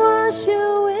will wash you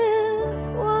with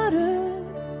water.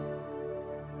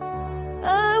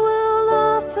 I will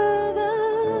offer the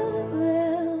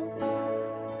Lamb.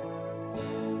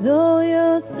 Though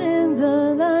your sins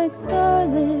are like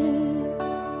scarlet,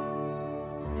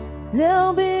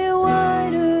 they'll be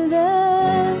whiter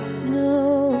than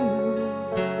snow.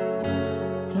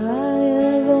 I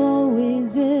have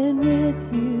always been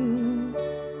with you.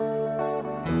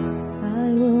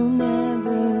 I will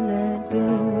never let go.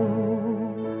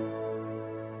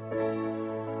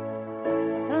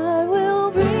 I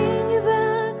will bring you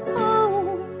back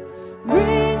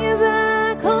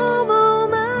home, oh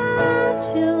my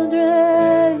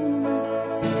children.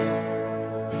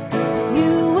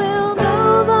 You will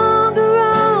no longer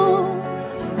roam,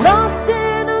 lost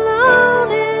and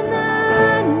alone in the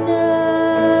night.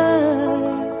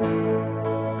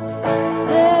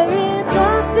 There is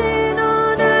nothing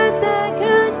on earth that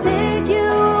could take you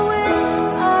away.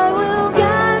 I will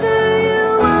gather you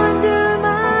under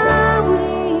my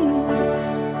wings.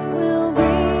 Will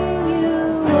bring you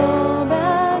all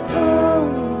back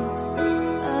home.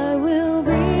 I will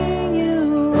bring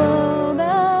you all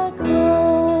back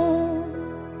home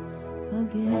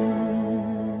again.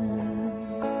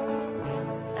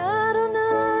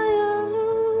 Adonai, I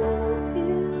love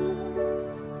you.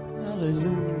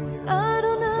 Hallelujah.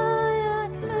 Adonai,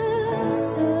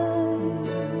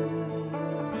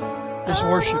 Just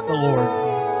worship the Lord.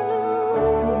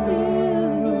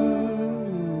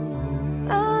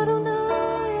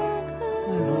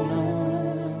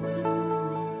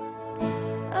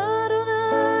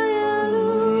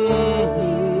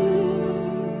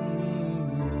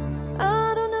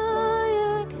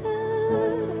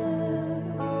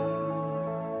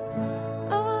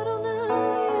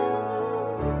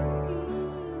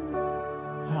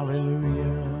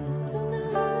 Hallelujah.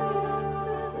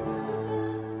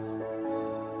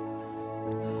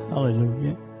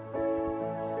 Hallelujah.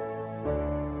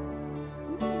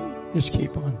 Just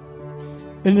keep on.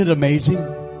 Isn't it amazing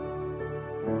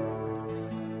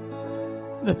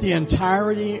that the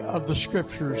entirety of the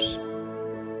scriptures,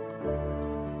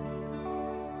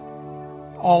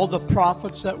 all the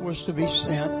prophets that was to be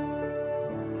sent,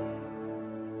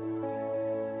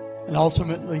 and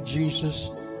ultimately Jesus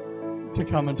to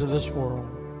come into this world,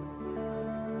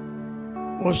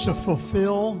 was to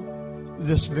fulfill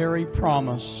this very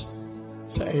promise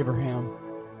to Abraham.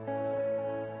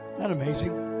 Isn't that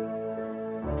amazing?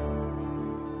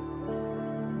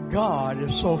 God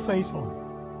is so faithful.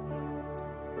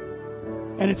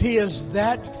 And if He is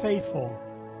that faithful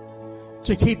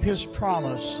to keep His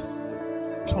promise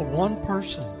to one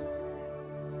person,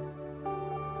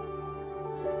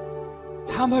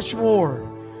 how much more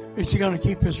is He going to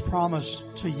keep His promise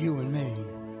to you and me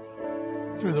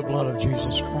through the blood of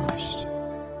Jesus Christ?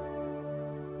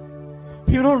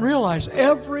 People don't realize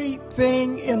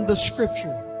everything in the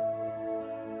Scripture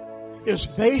is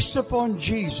based upon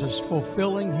Jesus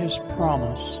fulfilling His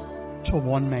promise to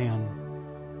one man,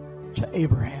 to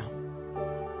Abraham.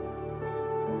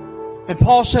 And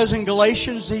Paul says in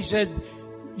Galatians, he said,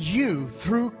 you,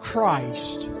 through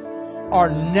Christ, are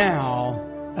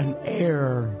now an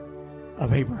heir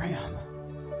of Abraham.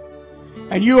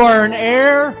 And you are an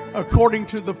heir according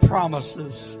to the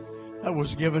promises that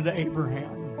was given to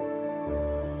Abraham.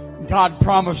 God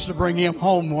promised to bring him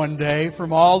home one day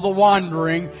from all the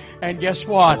wandering. And guess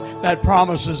what? That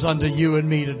promise is unto you and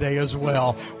me today as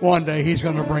well. One day He's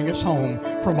going to bring us home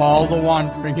from all the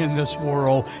wandering in this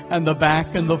world and the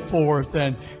back and the forth.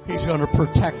 And He's going to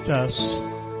protect us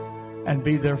and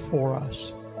be there for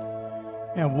us.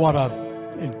 And what a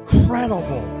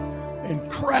incredible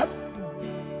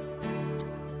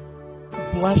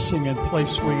blessing and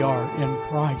place we are in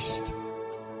Christ.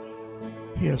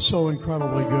 He is so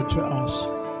incredibly good to us.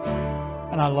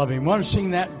 And I love Him. I want to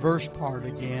sing that verse part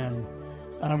again.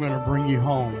 And I'm going to bring you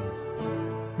home.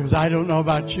 Because I don't know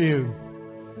about you,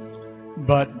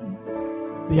 but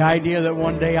the idea that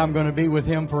one day I'm going to be with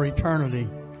Him for eternity.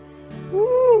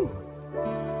 Woo!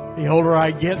 The older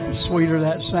I get, the sweeter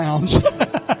that sounds.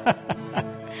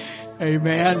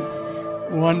 Amen.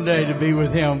 One day to be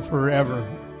with Him forever.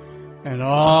 And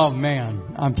oh man,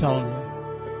 I'm telling you,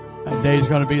 that day is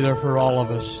going to be there for all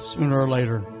of us sooner or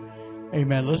later.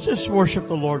 Amen. Let's just worship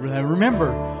the Lord with Him.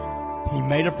 Remember, He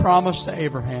made a promise to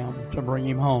Abraham to bring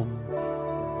him home.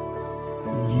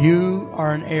 You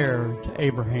are an heir to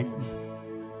Abraham.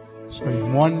 So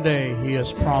one day He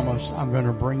has promised, I'm going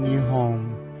to bring you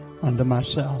home unto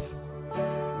myself.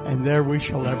 And there we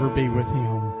shall ever be with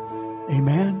Him.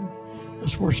 Amen.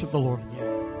 Let's worship the Lord again.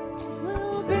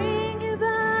 We'll bring you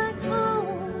back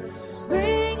home.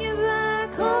 Bring you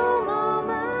back home, all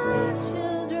my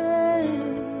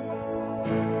children.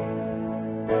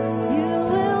 You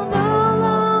will no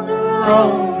longer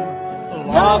roam,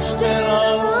 lost and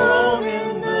alone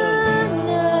in the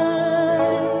night.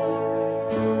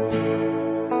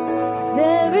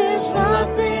 There is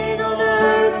nothing on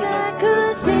earth that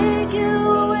could take you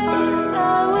away.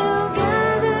 I will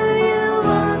gather you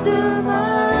under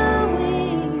my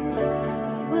wings.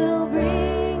 Will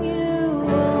bring you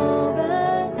all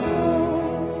back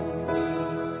home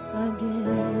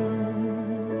again.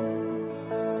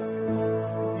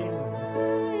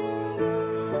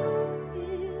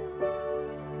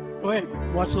 Go ahead.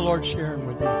 What's the Lord sharing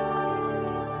with you?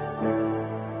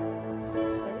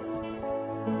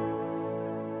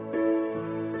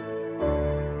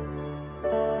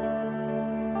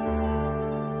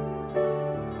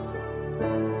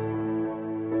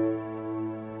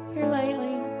 Here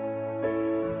lately,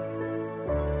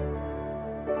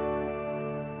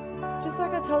 just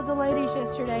like I told the ladies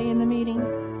yesterday in the meeting,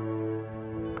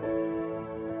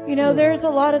 you know, there's a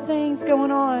lot of things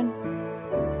going on.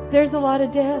 There's a lot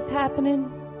of death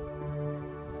happening.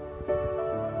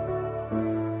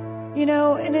 You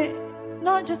know, and it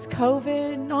not just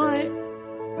COVID,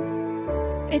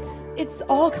 it's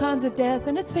all kinds of death,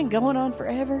 and it's been going on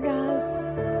forever, guys.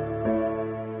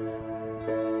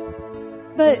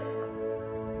 But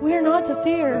we're not to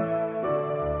fear.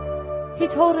 He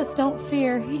told us don't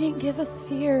fear. He didn't give us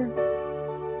fear.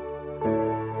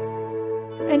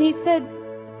 And He said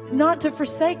not to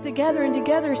forsake the gathering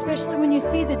together, especially when you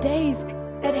see the days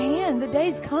at hand, the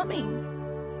days coming.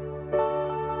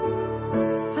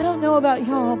 I don't know about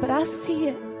y'all, but I see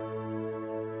it.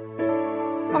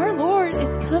 Our Lord is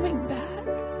coming back.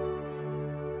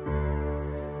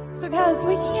 So guys,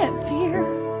 we can't fear.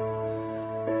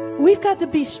 We've got to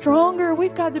be stronger.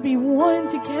 We've got to be one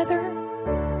together.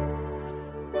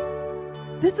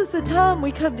 This is the time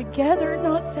we come together,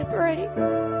 not separate.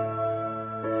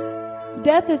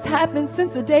 Death has happened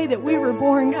since the day that we were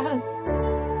born, guys.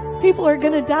 People are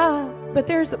going to die, but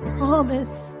there's a promise.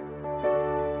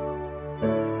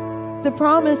 The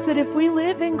promise that if we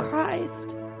live in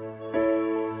Christ,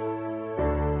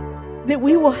 that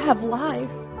we will have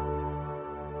life.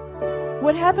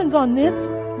 What happens on this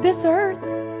earth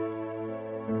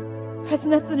has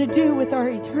nothing to do with our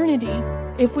eternity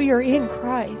if we are in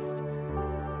Christ.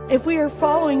 If we are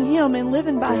following Him and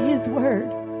living by His word.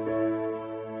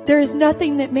 There is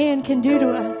nothing that man can do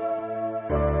to us.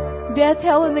 Death,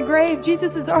 hell, and the grave,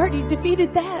 Jesus has already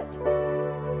defeated that.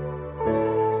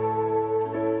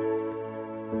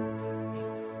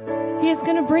 He is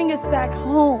going to bring us back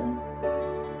home.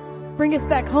 Bring us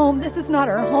back home. This is not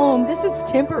our home. This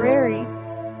is temporary.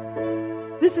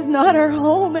 This is not our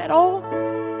home at all.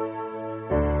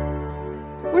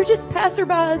 We're just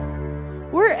passerbys.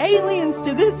 We're aliens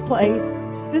to this place.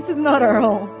 This is not our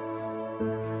home.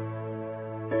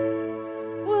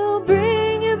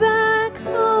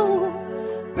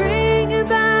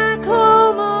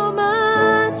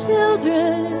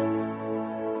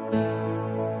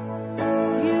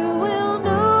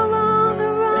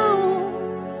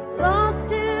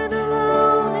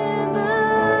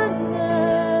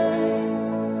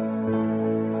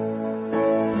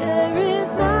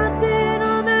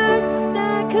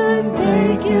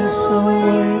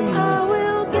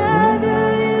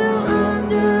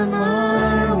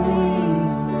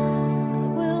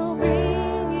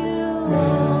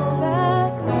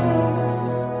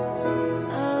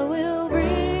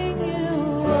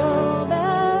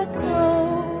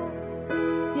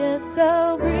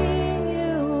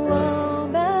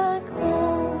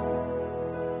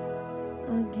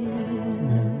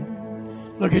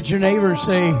 at your neighbor and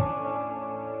say,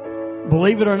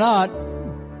 believe it or not,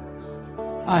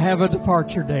 I have a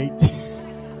departure date.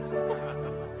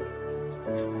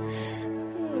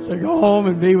 So go home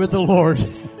and be with the Lord.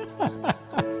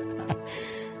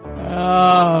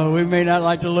 We may not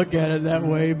like to look at it that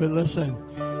way, but listen.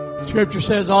 Scripture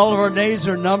says all of our days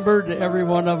are numbered, every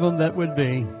one of them that would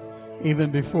be,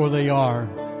 even before they are.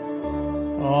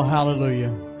 Oh, hallelujah.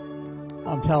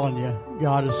 I'm telling you,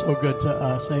 God is so good to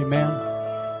us. Amen.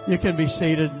 You can be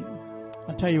seated.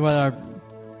 I'll tell you what,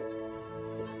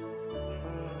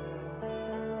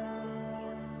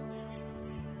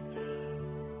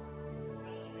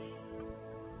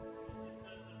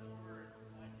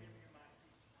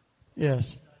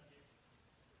 yes.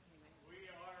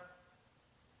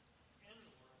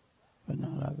 But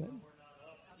not of it.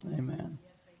 Amen.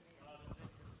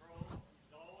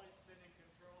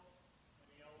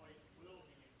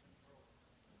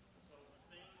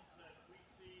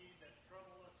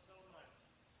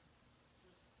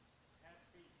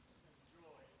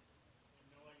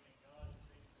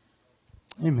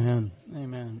 Amen.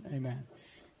 Amen. Amen.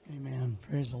 Amen.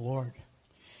 Praise the Lord.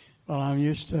 Well, I'm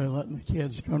used to letting the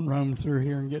kids come roam through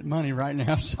here and get money right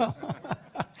now, so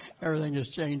everything is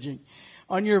changing.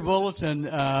 On your bulletin,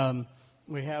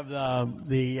 we have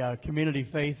the community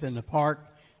faith in the park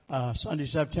Sunday,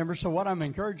 September. So what I'm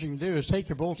encouraging you to do is take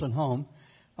your bulletin home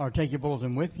or take your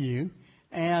bulletin with you.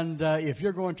 And if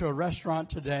you're going to a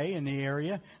restaurant today in the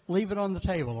area, leave it on the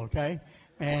table, okay?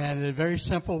 And very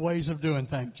simple ways of doing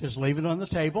things. Just leave it on the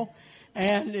table.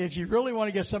 And if you really want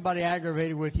to get somebody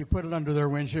aggravated with you, put it under their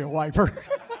windshield wiper.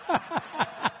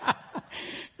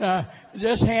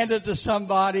 Just hand it to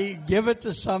somebody, give it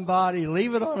to somebody,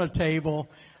 leave it on a table.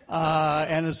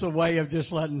 And it's a way of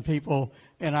just letting people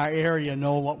in our area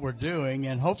know what we're doing.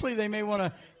 And hopefully they may want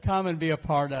to come and be a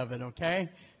part of it, okay?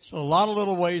 So a lot of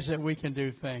little ways that we can do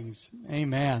things.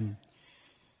 Amen.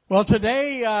 Well,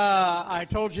 today I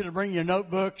told you to bring your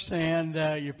notebooks and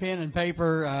your pen and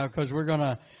paper because we're going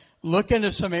to look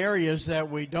into some areas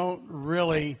that we don't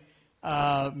really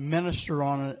minister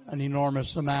on an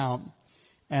enormous amount.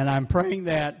 And I'm praying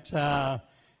that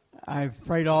I've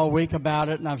prayed all week about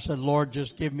it, and I've said, Lord,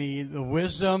 just give me the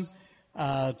wisdom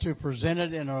to present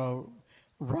it in a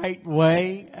right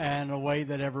way and a way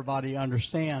that everybody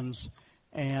understands.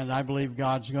 And I believe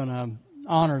God's going to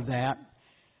honor that.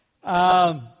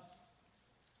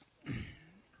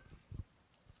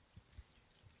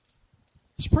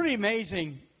 It's pretty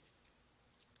amazing.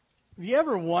 Have you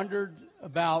ever wondered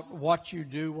about what you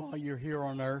do while you're here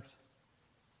on earth?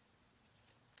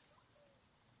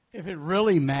 If it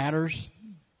really matters.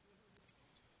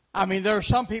 I mean, there are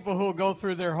some people who will go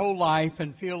through their whole life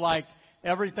and feel like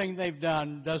everything they've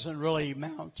done doesn't really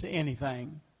amount to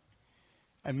anything.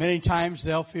 And many times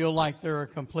they'll feel like they're a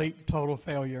complete, total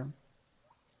failure.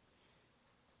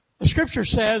 The Scripture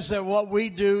says that what we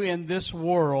do in this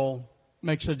world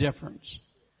makes a difference.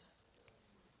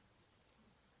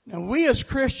 Now, we as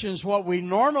Christians, what we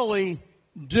normally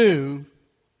do,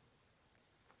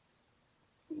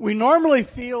 we normally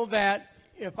feel that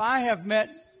if I have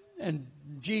met and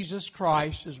Jesus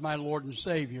Christ as my Lord and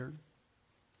Savior,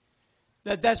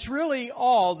 that's really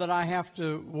all that I have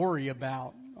to worry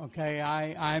about. Okay,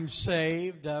 I'm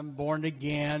saved, I'm born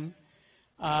again,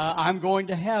 I'm going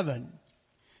to heaven.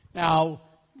 Now,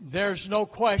 there's no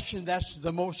question that's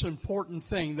the most important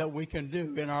thing that we can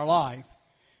do in our life,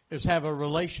 is have a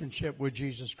relationship with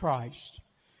Jesus Christ.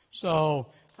 So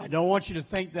I don't want you to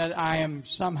think that I am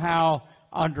somehow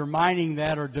undermining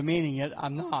that or demeaning it.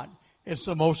 I'm not. It's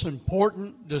the most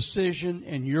important decision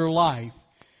in your life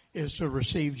is to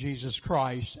receive Jesus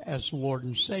Christ as Lord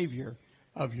and Savior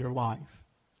of your life.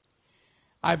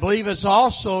 I believe it's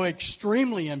also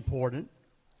extremely important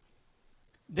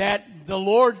that the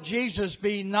Lord Jesus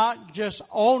be not just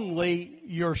only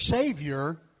your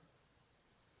Savior,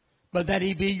 but that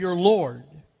He be your Lord.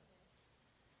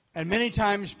 And many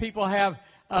times people have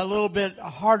a little bit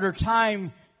harder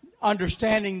time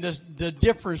understanding the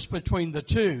difference between the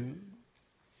two.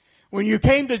 When you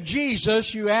came to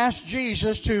Jesus, you asked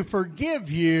Jesus to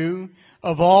forgive you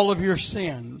of all of your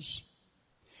sins.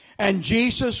 And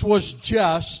Jesus was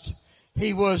just,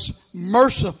 He was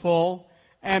merciful,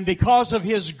 and because of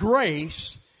His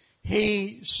grace,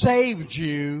 He saved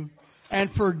you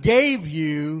and forgave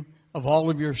you of all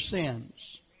of your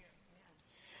sins.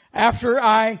 After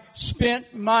I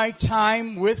spent my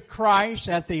time with Christ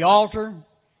at the altar,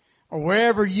 or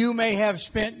wherever you may have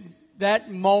spent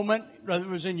that moment, whether it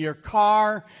was in your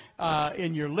car,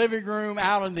 in your living room,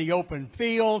 out in the open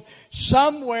field,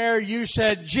 somewhere you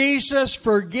said, Jesus,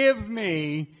 forgive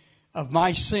me of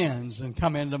my sins and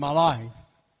come into my life.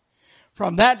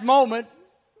 From that moment,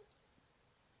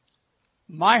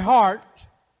 my heart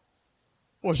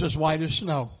was as white as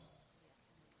snow.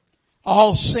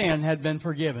 All sin had been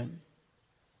forgiven.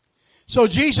 So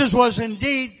Jesus was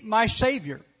indeed my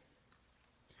Savior.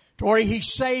 To where He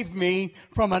saved me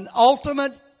from an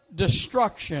ultimate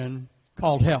destruction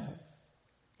called hell.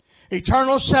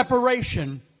 Eternal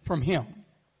separation from Him.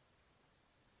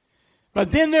 But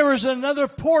then there is another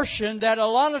portion that a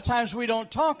lot of times we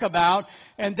don't talk about,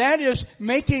 and that is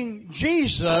making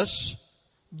Jesus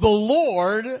the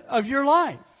Lord of your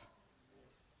life.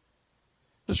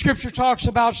 The Scripture talks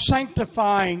about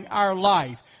sanctifying our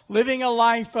life, living a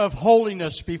life of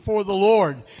holiness before the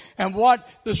Lord. And what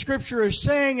the Scripture is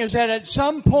saying is that at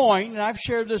some point, and I've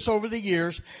shared this over the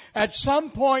years, at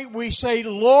some point we say,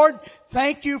 Lord,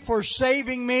 thank you for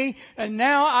saving me, and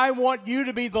now I want you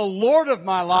to be the Lord of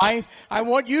my life. I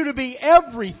want you to be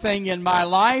everything in my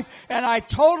life, and I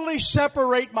totally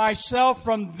separate myself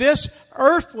from this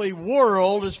earthly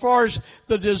world as far as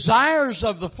the desires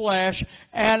of the flesh,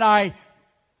 and I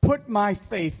put my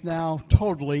faith now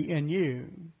totally in you.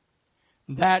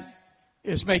 That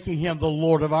is making Him the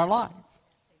Lord of our life.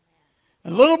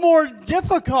 A little more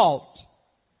difficult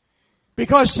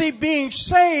because, see, being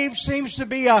saved seems to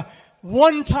be a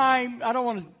one-time,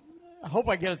 I hope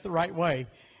I get it the right way.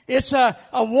 It's a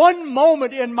one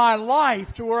moment in my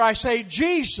life to where I say,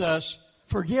 Jesus,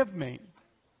 forgive me.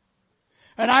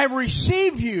 And I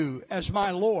receive you as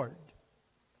my Lord.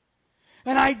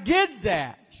 And I did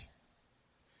that.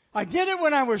 I did it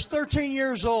when I was 13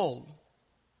 years old.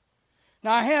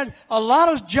 Now, I had a lot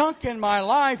of junk in my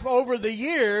life over the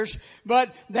years,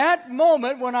 but that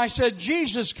moment when I said,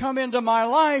 Jesus, come into my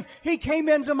life, He came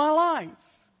into my life.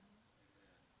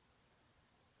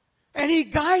 And He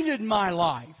guided my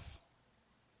life.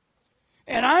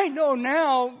 And I know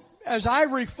now, as I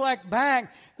reflect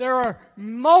back, there are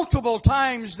multiple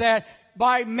times that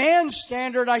by man's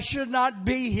standard, I should not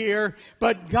be here,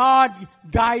 but God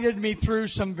guided me through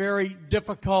some very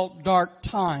difficult, dark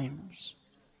times.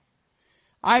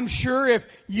 I'm sure if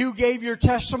you gave your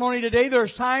testimony today,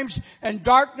 there's times and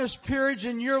darkness periods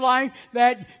in your life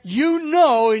that you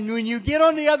know, and when you get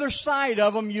on the other side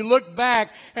of them, you look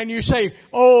back and you say,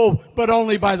 oh, but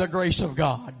only by the grace of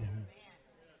God.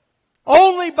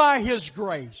 Only by His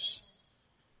grace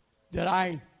did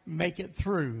I make it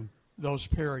through those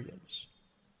periods.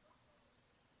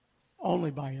 Only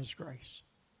by His grace.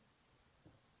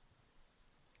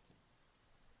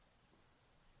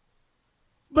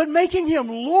 But making Him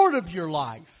Lord of your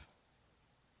life,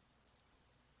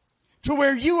 to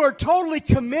where you are totally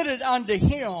committed unto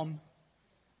Him,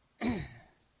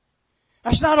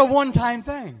 that's not a one-time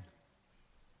thing.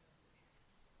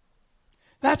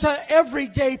 That's an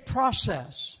everyday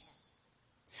process.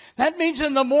 That means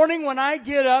in the morning when I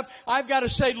get up, I've got to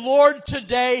say, Lord,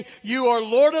 today you are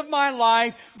Lord of my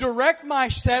life. Direct my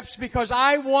steps because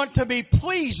I want to be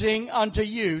pleasing unto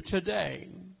you today.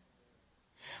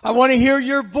 I want to hear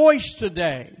your voice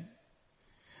today.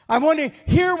 I want to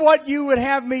hear what you would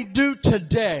have me do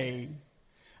today.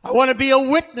 I want to be a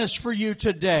witness for you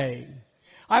today.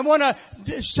 I want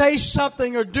to say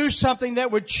something or do something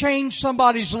that would change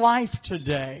somebody's life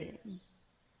today.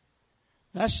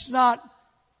 That's not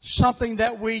something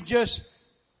that we just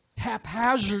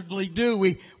haphazardly do.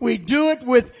 We do it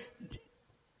with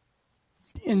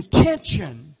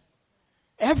intention.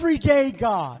 Every day,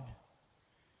 God,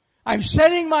 I'm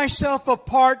setting myself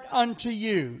apart unto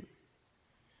you.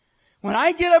 When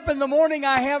I get up in the morning,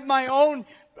 I have my own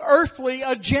earthly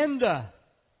agenda.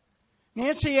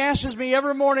 Nancy asks me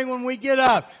every morning when we get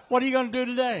up, what are you going to do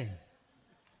today?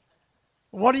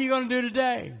 What are you going to do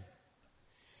today?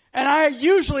 And I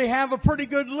usually have a pretty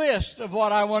good list of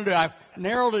what I want to do. I've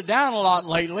narrowed it down a lot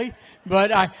lately,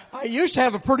 but I used to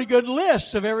have a pretty good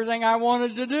list of everything I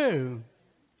wanted to do.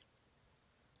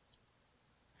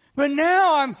 But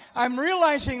now I'm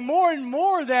realizing more and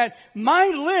more that my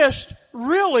list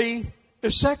really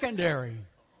is secondary.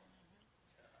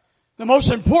 The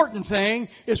most important thing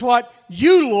is what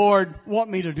you, Lord,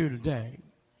 want me to do today.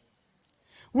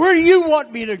 Where do you want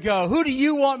me to go? Who do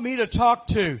you want me to talk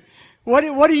to? What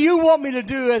do you want me to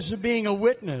do as being a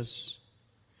witness?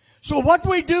 So what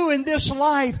we do in this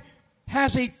life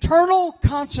has eternal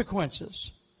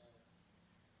consequences.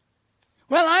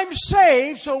 Well, I'm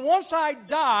saved, so once I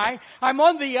die, I'm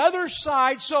on the other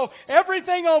side, so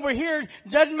everything over here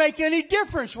doesn't make any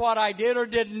difference what I did or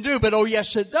didn't do. But oh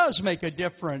yes, it does make a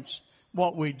difference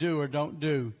what we do or don't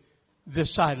do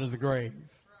this side of the grave.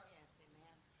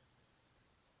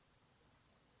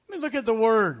 Let me look at the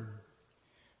Word.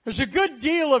 There's a good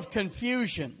deal of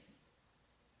confusion.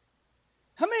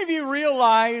 How many of you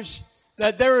realize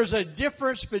that there is a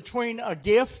difference between a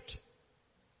gift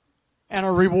and a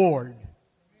reward?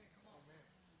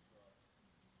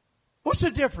 What's the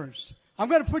difference? I'm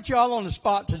going to put you all on the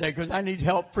spot today because I need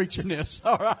help preaching this.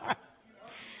 All right.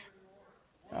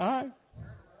 All right.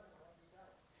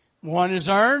 One is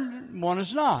earned, one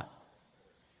is not.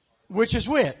 Which is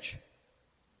which?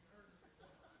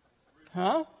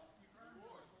 Huh?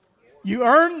 You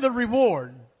earn the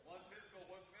reward.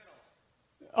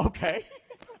 Okay.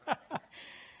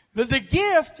 But the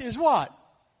gift is what?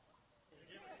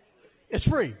 It's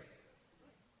free.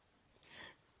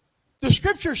 The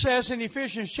scripture says in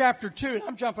Ephesians chapter 2, and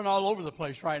I'm jumping all over the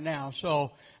place right now,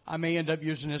 so I may end up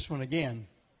using this one again.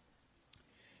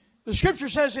 The scripture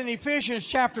says in Ephesians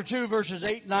chapter 2, verses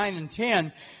 8, 9, and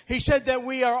 10, he said that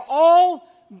we are all,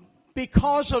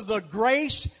 because of the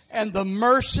grace and the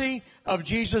mercy of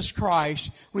Jesus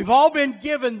Christ, we've all been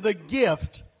given the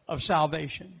gift of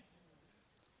salvation.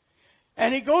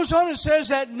 And he goes on and says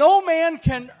that no man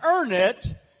can earn it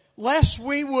lest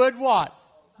we would what?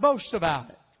 Boast about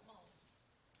it.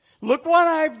 Look what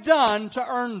I've done to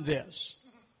earn this.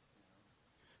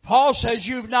 Paul says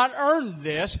you've not earned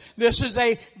this. This is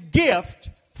a gift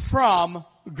from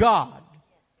God.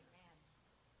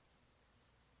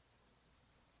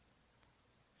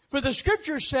 But the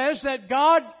scripture says that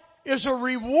God is a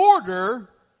rewarder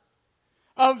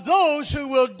of those who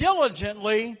will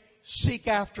diligently seek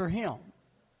after Him.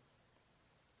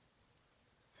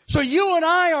 So you and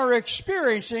I are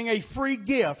experiencing a free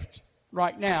gift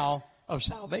right now of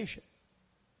salvation.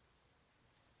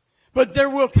 But there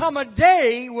will come a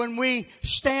day when we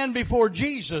stand before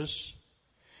Jesus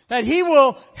that He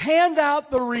will hand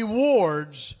out the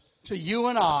rewards to you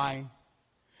and I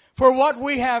for what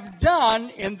we have done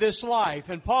in this life.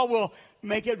 And Paul will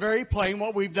make it very plain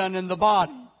what we've done in the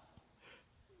body.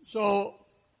 So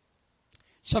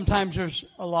sometimes there's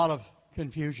a lot of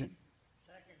confusion.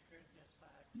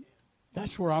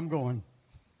 That's where I'm going.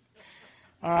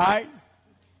 All right.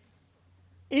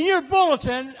 In your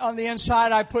bulletin on the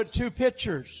inside, I put two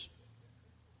pictures.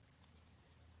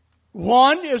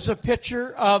 One is a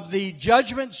picture of the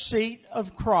judgment seat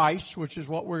of Christ, which is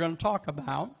what we're going to talk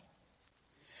about.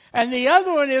 And the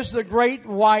other one is the great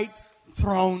white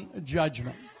throne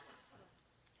judgment.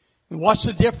 And what's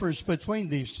the difference between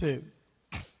these two?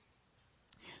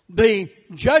 The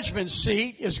judgment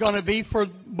seat is going to be for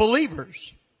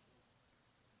believers.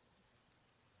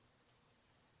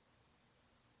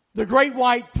 The great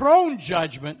white throne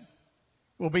judgment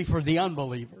will be for the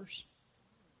unbelievers.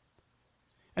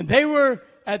 And they were,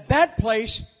 at that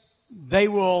place, they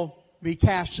will be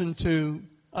cast into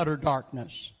utter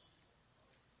darkness.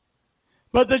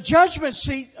 But the judgment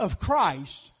seat of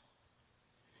Christ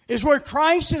is where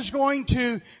Christ is going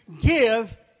to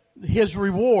give His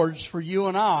rewards for you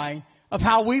and I of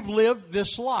how we've lived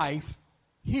this life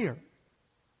here.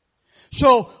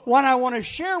 So what I want to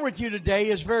share with you today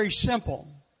is very simple.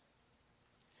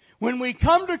 When we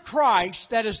come to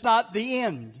Christ, that is not the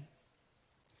end.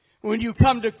 When you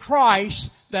come to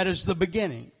Christ, that is the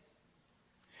beginning.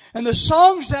 And the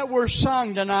songs that were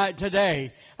sung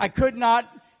today, I could not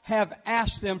have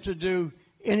asked them to do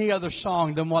any other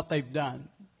song than what they've done.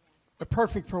 They're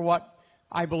perfect for what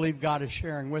I believe God is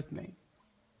sharing with me.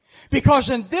 Because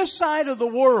in this side of the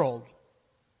world,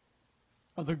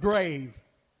 of the grave,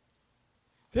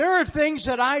 there are things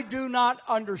that I do not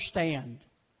understand.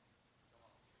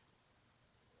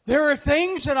 There are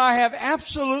things that I have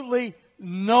absolutely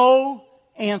no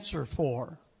answer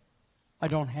for. I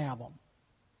don't have them.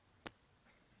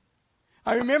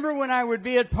 I remember when I would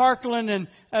be at Parkland and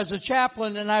as a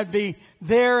chaplain, and I'd be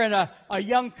there, and a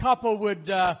young couple would,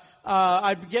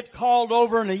 I'd get called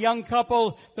over, and a young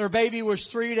couple, their baby was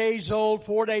 3 days old,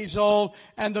 4 days old,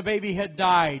 and the baby had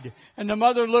died. And the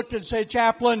mother looked and said,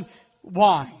 "Chaplain,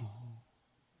 why?"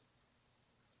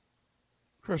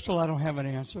 "Crystal, I don't have an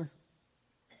answer."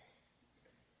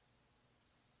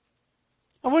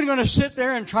 I wasn't going to sit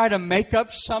there and try to make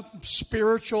up some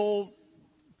spiritual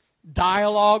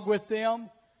dialogue with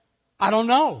them. I don't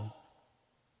know.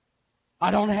 I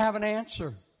don't have an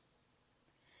answer.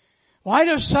 Why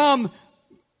does some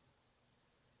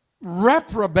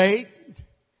reprobate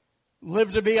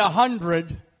live to be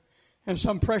 100 and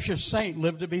some precious saint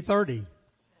live to be 30?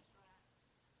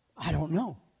 I don't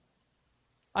know.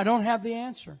 I don't have the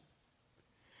answer.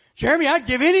 Jeremy, I'd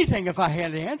give anything if I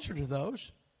had an answer to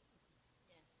those.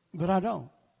 But I don't.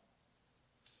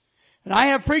 And I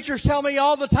have preachers tell me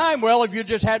all the time, "Well, if you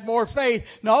just had more faith."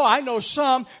 No, I know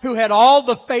some who had all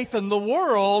the faith in the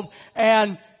world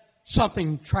and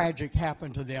something tragic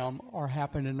happened to them or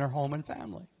happened in their home and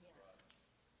family.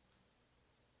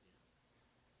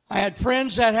 I had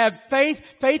friends that had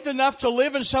faith enough to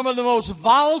live in some of the most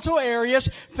volatile areas,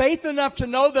 faith enough to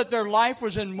know that their life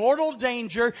was in mortal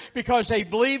danger because they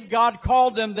believed God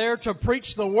called them there to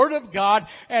preach the Word of God,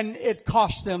 and it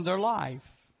cost them their life.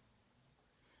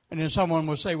 And then someone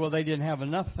will say, well, they didn't have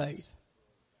enough faith.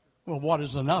 Well, what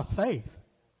is enough faith?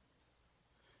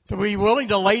 To be willing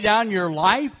to lay down your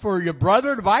life for your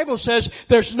brother? The Bible says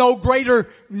there's no greater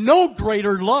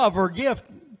love or gift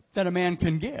that a man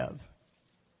can give.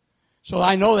 So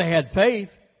I know they had faith.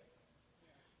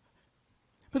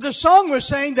 But the song was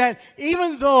saying that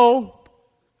even though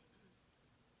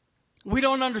we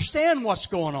don't understand what's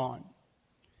going on,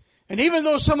 and even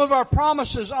though some of our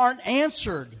promises aren't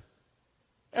answered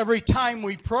every time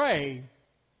we pray,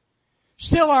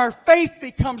 still our faith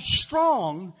becomes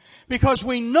strong because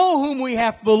we know whom we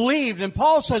have believed. And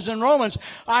Paul says in Romans,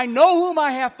 I know whom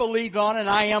I have believed on, and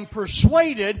I am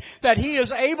persuaded that he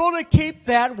is able to keep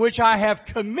that which I have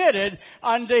committed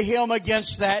unto him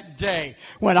against that day.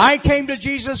 When I came to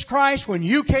Jesus Christ, when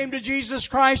you came to Jesus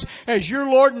Christ as your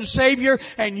Lord and Savior,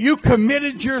 and you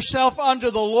committed yourself unto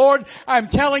the Lord, I'm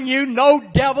telling you, no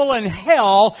devil in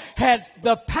hell had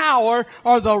the power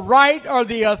or the right or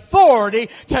the authority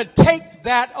to take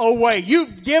that away.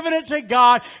 You've given it to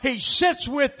God. He sits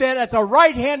with it at the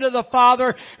right hand of the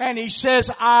Father, and He says,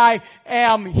 I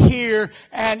am here,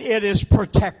 and it is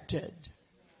protected.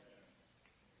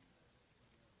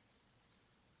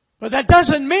 But that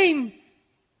doesn't mean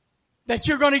that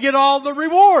you're going to get all the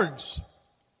rewards.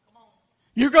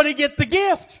 You're going to get the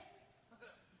gift.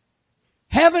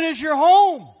 Heaven is your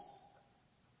home.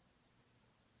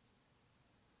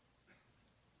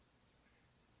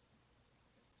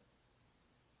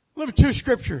 Look at two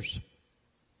scriptures.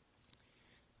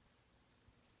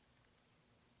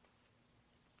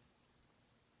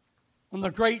 On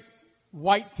the great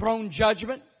white throne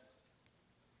judgment,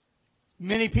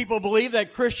 many people believe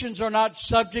that Christians are not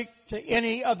subject to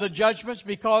any of the judgments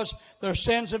because their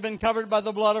sins have been covered by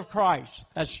the blood of Christ.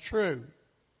 That's true.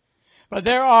 But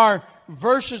there are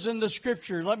verses in the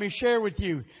Scripture. Let me share with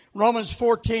you. Romans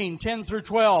 14, 10 through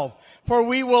 12. For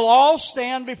we will all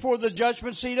stand before the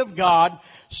judgment seat of God.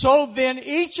 So then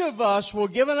each of us will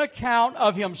give an account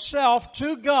of himself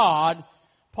to God.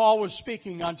 Paul was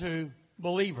speaking unto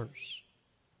believers.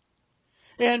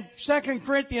 In 2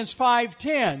 Corinthians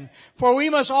 5:10, for we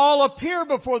must all appear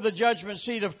before the judgment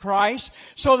seat of Christ,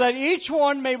 so that each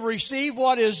one may receive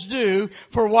what is due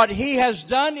for what he has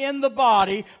done in the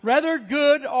body, whether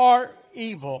good or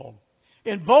evil.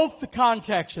 In both the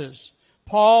contexts,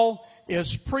 Paul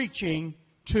is preaching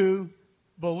to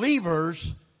believers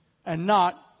and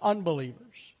not unbelievers.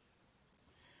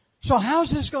 So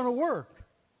how's this going to work?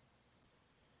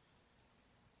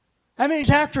 That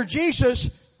means after Jesus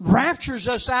raptures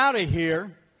us out of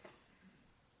here,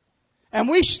 and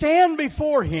we stand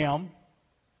before Him,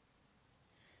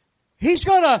 He's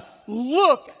going to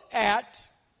look at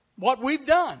what we've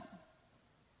done.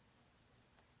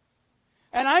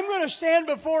 And I'm going to stand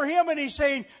before Him, and He's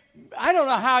saying, I don't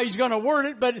know how He's going to word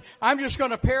it, but I'm just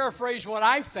going to paraphrase what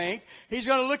I think. He's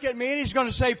going to look at me and He's going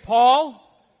to say, Paul,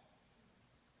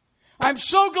 I'm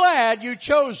so glad you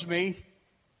chose me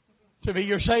to be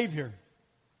your Savior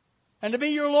and to be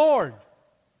your Lord.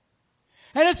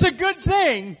 And it's a good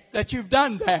thing that you've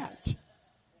done that.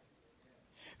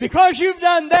 Because you've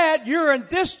done that, you're in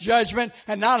this judgment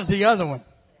and not at the other one.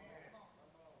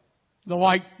 The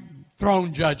white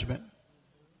throne judgment.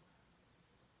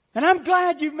 And I'm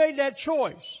glad you've made that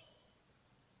choice.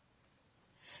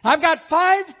 I've got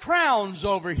 5 crowns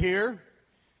over here.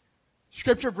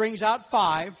 Scripture brings out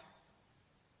 5.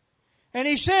 And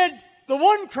he said, the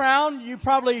one crown you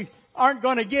probably aren't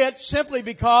going to get simply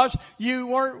because you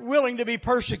weren't willing to be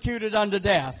persecuted unto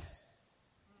death.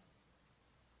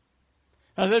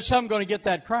 Now there's some going to get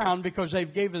that crown because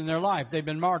they've given their life. They've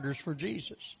been martyrs for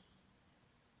Jesus.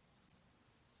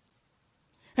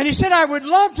 And he said, I would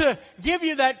love to give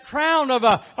you that crown of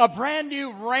a brand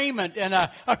new raiment and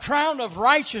a crown of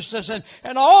righteousness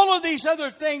and all of these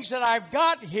other things that I've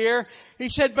got here. He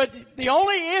said, but the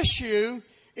only issue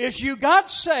is you got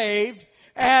saved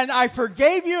and I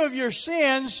forgave you of your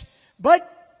sins, but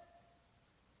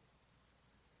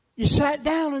you sat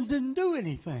down and didn't do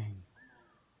anything.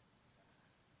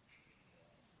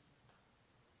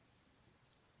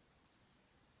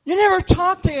 You never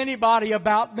talked to anybody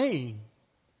about me.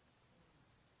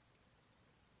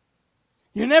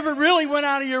 You never really went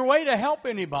out of your way to help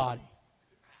anybody.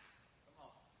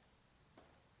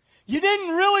 You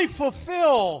didn't really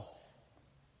fulfill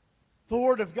the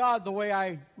Word of God the way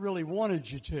I really wanted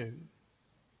you to.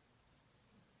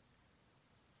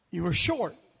 You were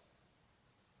short.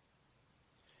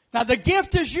 Now the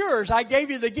gift is yours. I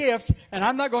gave you the gift, and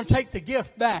I'm not going to take the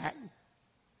gift back.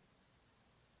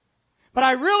 But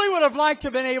I really would have liked to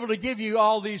have been able to give you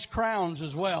all these crowns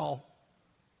as well.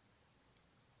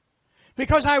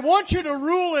 Because I want you to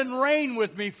rule and reign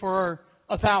with me for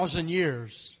 1,000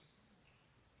 years.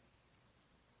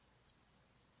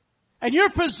 And your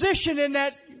position in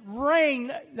that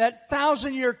reign, that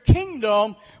 1,000-year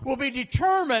kingdom, will be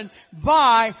determined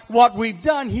by what we've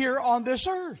done here on this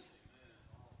earth.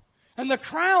 And the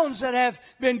crowns that have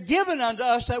been given unto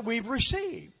us that we've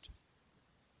received.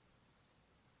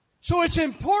 So it's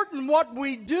important what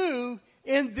we do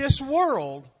in this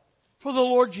world for the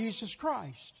Lord Jesus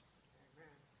Christ.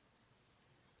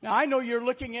 Now, I know you're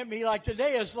looking at me like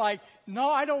today is like, no,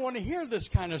 I don't want to hear this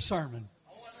kind of sermon.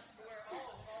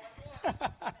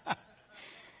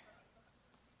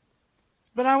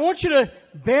 But I want you to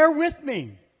bear with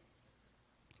me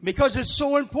because it's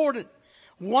so important.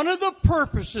 One of the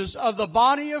purposes of the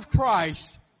body of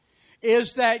Christ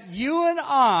is that you and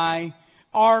I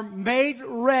are made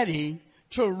ready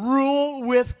to rule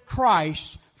with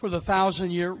Christ for the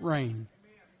 1,000-year reign.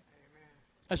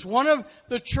 That's one of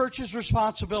the church's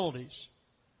responsibilities.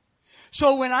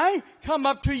 So when I come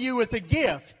up to you with a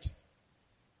gift,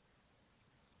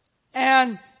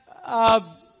 and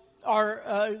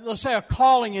let's say a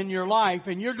calling in your life,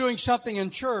 and you're doing something in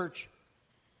church,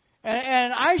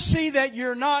 and I see that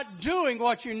you're not doing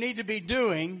what you need to be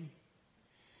doing,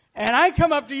 and I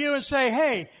come up to you and say,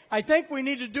 hey, I think we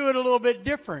need to do it a little bit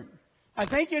different. I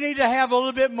think you need to have a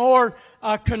little bit more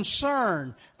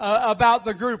concern about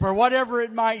the group or whatever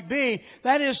it might be.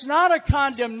 That is not a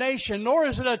condemnation, nor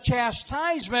is it a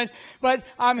chastisement, but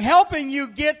I'm helping you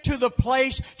get to the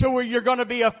place to where you're going to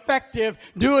be effective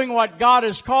doing what God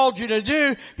has called you to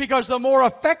do, because the more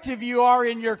effective you are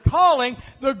in your calling,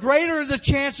 the greater the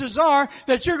chances are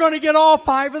that you're going to get all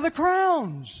 5 of the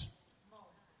crowns.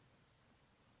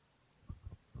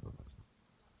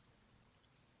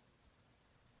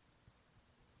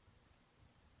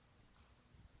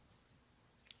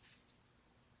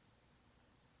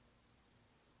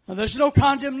 Now, there's no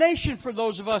condemnation for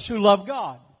those of us who love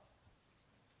God.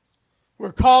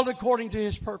 We're called according to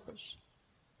His purpose.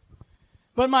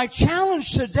 But my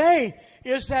challenge today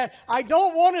is that I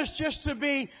don't want us just to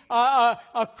be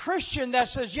a Christian that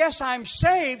says, yes, I'm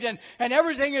saved and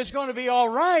everything is going to be all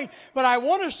right. But I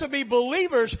want us to be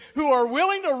believers who are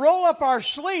willing to roll up our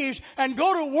sleeves and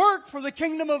go to work for the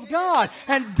kingdom of God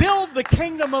and build the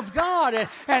kingdom of God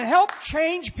and help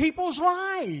change people's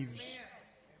lives.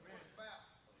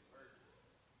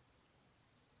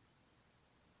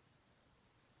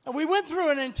 We went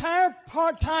through an entire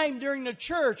time during the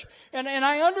church, and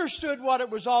I understood what it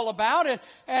was all about,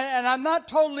 and I'm not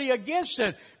totally against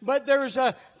it. But there's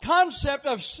a concept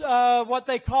of what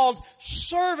they called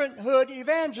servanthood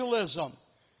evangelism.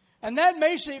 And that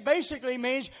basically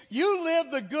means you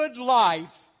live the good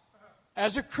life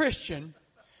as a Christian,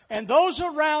 and those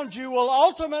around you will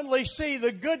ultimately see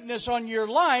the goodness on your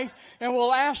life and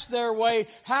will ask their way,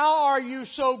 how are you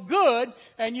so good?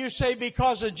 And you say,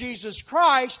 because of Jesus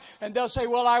Christ. And they'll say,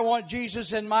 well, I want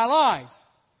Jesus in my life.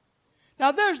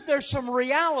 Now, there's some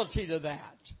reality to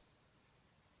that.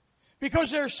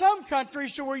 Because there are some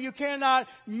countries to where you cannot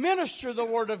minister the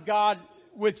Word of God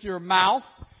with your mouth.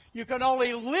 You can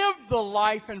only live the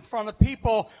life in front of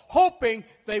people, hoping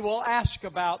they will ask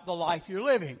about the life you're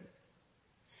living.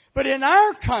 But in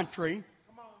our country,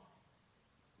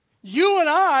 you and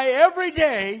I, every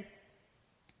day,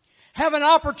 have an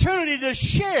opportunity to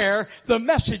share the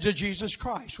message of Jesus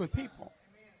Christ with people.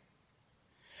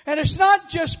 And it's not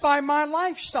just by my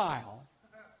lifestyle,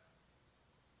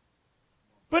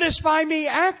 but it's by me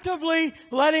actively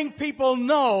letting people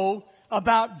know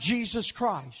about Jesus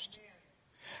Christ.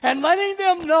 And letting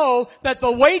them know that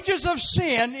the wages of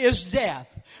sin is death.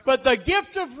 But the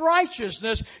gift of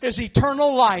righteousness is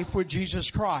eternal life with Jesus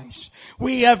Christ.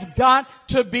 We have got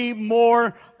to be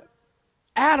more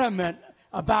adamant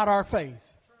about our faith.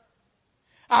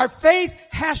 Our faith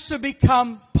has to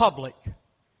become public.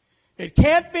 It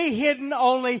can't be hidden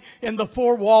only in the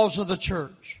 4 walls of the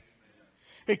church.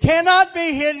 It cannot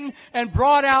be hidden and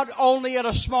brought out only at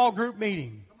a small group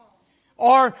meeting.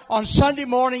 Or on Sunday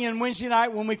morning and Wednesday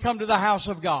night when we come to the house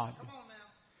of God.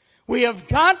 We have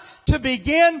got to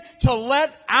begin to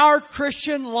let our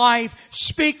Christian life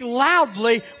speak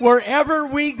loudly wherever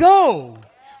we go.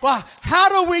 Well, how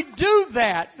do we do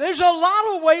that? There's a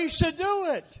lot of ways to do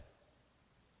it.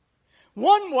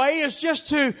 One way is just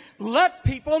to let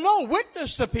people know,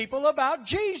 witness to people about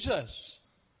Jesus.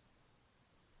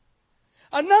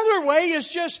 Another way is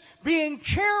just being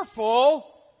careful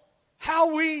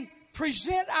how we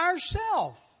present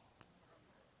ourselves.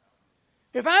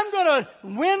 If I'm going to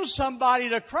win somebody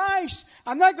to Christ,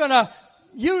 I'm not going to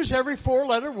use every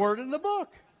 4-letter word in the book.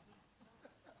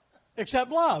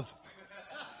 Except love.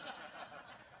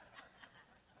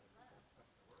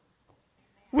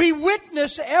 We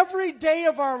witness every day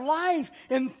of our life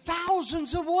in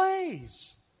thousands of ways.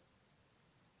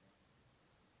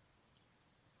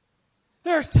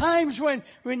 There are times when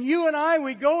you and I,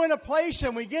 we go in a place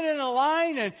and we get in a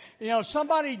line and,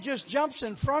 somebody just jumps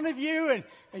in front of you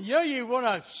and you want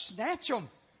to snatch them,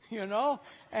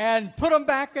 and put them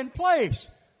back in place.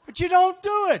 But you don't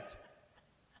do it.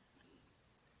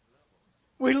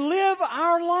 We live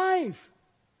our life.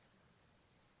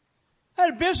 I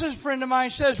had a business friend of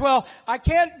mine says, well, I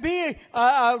can't be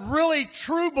a really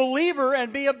true believer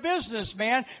and be a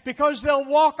businessman because they'll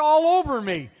walk all over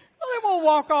me. Well, they won't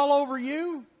walk all over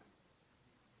you.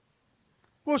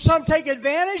 Will some take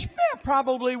advantage? Yeah,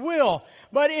 probably will.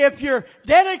 But if you're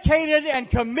dedicated and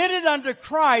committed unto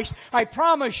Christ, I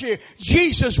promise you,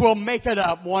 Jesus will make it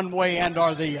up one way and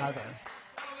or the other.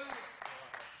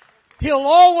 He'll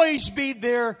always be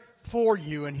there for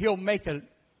you, and He'll make it.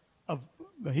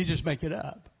 He just make it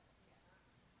up.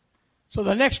 So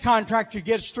the next contract you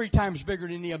get is 3 times bigger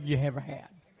than any of you ever had.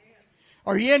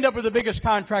 Or you end up with the biggest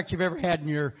contract you've ever had in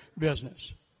your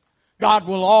business. God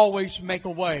will always make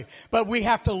a way. But we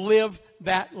have to live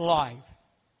that life.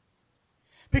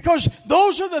 Because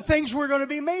those are the things we're going to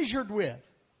be measured with.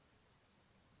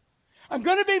 I'm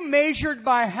going to be measured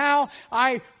by how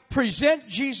I present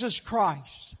Jesus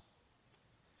Christ.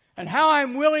 And how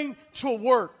I'm willing to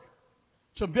work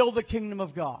to build the kingdom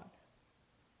of God.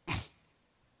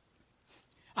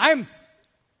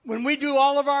 When we do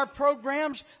all of our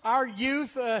programs, our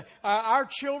youth, our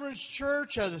children's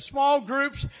church, the small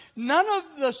groups, none of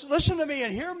this, listen to me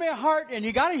and hear my heart, and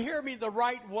you got to hear me the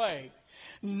right way.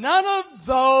 None of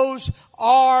those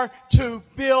are to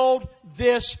build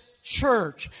this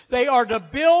church. They are to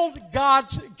build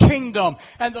God's kingdom.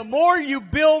 And the more you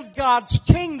build God's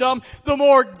kingdom, the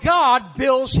more God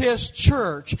builds His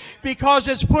church. Because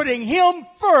it's putting Him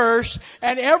first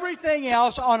and everything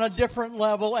else on a different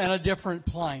level and a different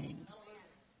plane.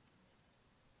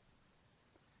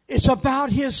 It's about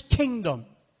His kingdom.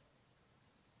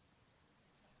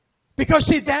 Because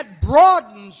see, that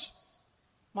broadens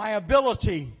my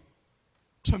ability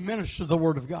to minister the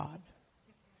Word of God.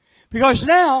 Because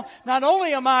now, not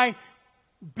only am I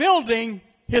building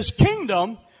His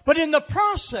kingdom, but in the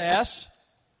process,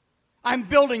 I'm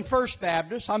building First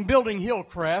Baptist, I'm building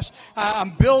Hillcrest,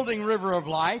 I'm building River of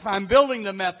Life, I'm building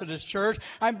the Methodist Church,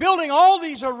 I'm building all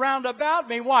these around about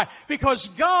me. Why? Because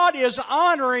God is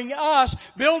honoring us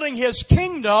building His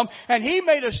kingdom, and He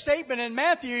made a statement in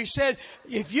Matthew. He said,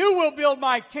 if you will build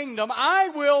my kingdom, I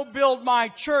will build my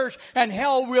church, and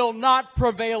hell will not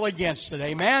prevail against it.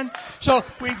 Amen? So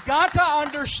we've got to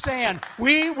understand,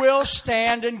 we will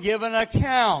stand and give an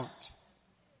account.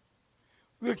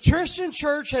 The Christian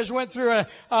church has went through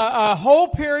a whole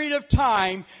period of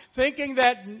time thinking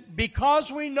that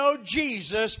because we know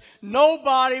Jesus,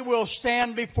 nobody will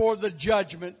stand before the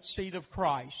judgment seat of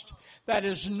Christ. That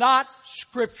is not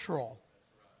scriptural.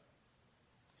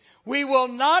 We will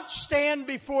not stand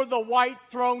before the white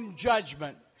throne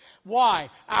judgment. Why?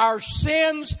 Our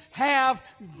sins have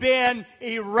been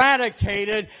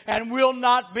eradicated and will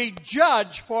not be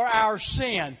judged for our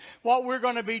sin. What we're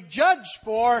going to be judged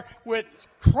for with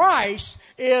Christ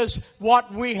is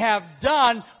what we have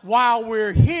done while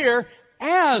we're here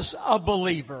as a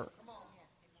believer.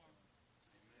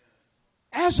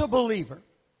 As a believer.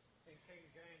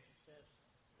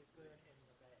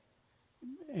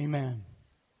 Amen.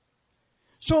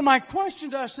 So my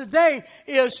question to us today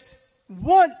is,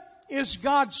 what is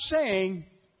God saying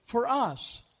for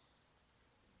us?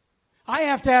 I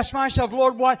have to ask myself,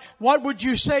 Lord, what would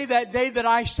you say that day that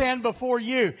I stand before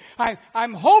you?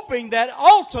 I'm hoping that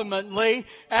ultimately,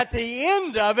 at the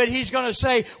end of it, He's going to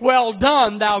say, well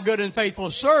done, thou good and faithful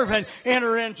servant.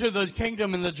 Enter into the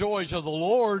kingdom and the joys of the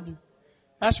Lord.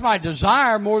 That's my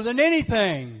desire more than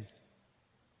anything.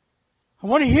 I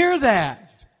want to hear that.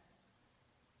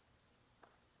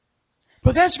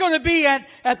 But that's going to be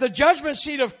at the judgment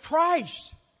seat of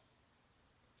Christ.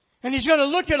 And He's going to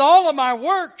look at all of my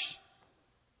works.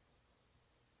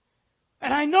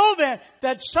 And I know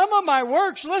that some of my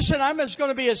works, listen, I'm just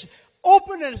going to be as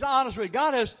open and as honest with you.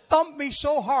 God has thumped me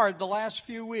so hard the last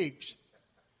few weeks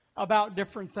about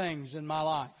different things in my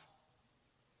life.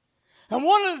 And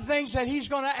one of the things that He's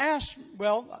going to ask,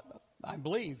 well, I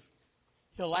believe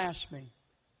He'll ask me,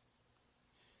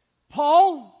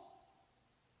 Paul,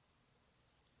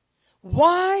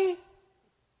 why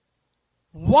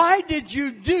did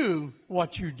you do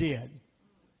what you did?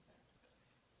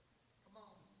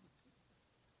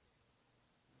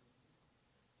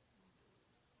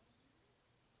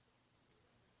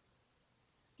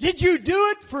 Did you do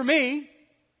it for me?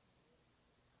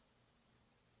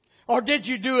 Or did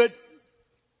you do it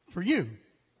for you?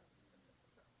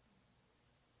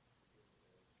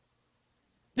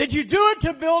 Did you do it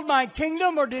to build my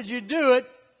kingdom, or did you do it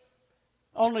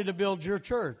only to build your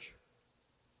church?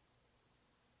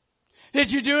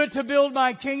 Did you do it to build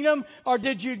my kingdom, or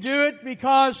did you do it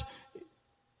because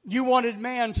you wanted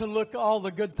man to look at all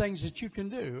the good things that you can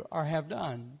do or have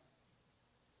done?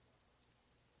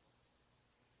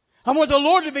 I want the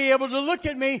Lord to be able to look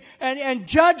at me and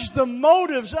judge the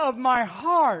motives of my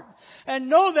heart and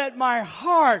know that my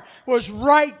heart was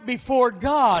right before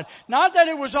God. Not that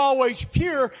it was always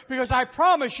pure, because I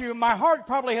promise you my heart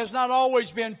probably has not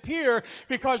always been pure,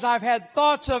 because I've had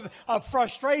thoughts of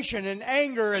frustration and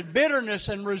anger and bitterness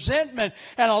and resentment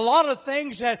and a lot of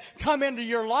things that come into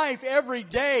your life every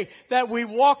day that we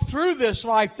walk through this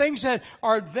life, things that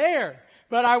are there.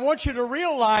 But I want you to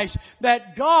realize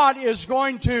that God is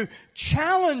going to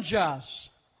challenge us.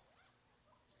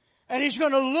 And He's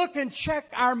going to look and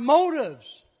check our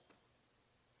motives.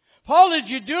 Paul, did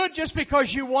you do it just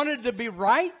because you wanted to be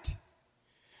right?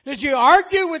 Did you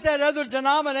argue with that other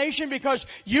denomination because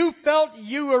you felt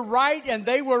you were right and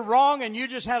they were wrong and you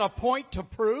just had a point to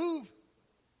prove?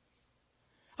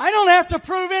 I don't have to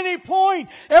prove any point.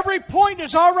 Every point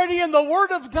is already in the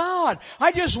Word of God.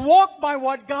 I just walk by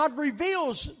what God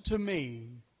reveals to me.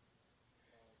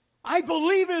 I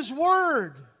believe His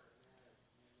Word.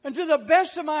 And to the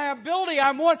best of my ability,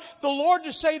 I want the Lord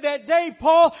to say that day,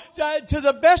 Paul, to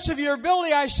the best of your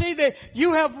ability, I see that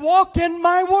you have walked in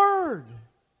my Word.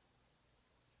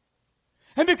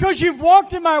 And because you've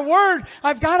walked in my Word,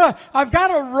 I've got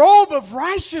a robe of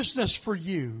righteousness for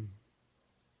you.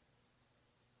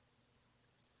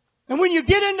 And when you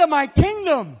get into my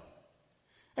kingdom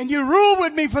and you rule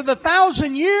with me for the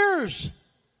 1,000 years,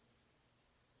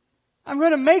 I'm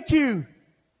going to make you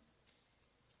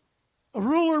a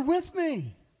ruler with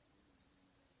me.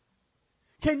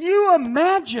 Can you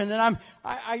imagine? And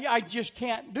I just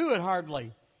can't do it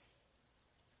hardly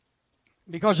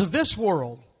because of this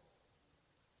world.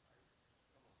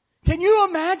 Can you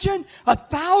imagine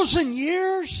 1,000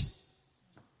 years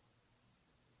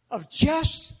of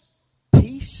just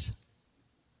peace?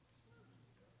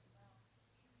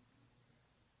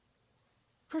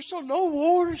 Crystal, no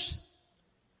wars.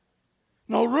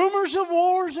 No rumors of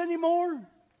wars anymore.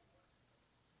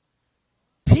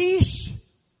 Peace.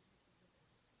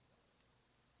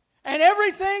 And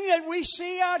everything that we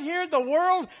see out here, the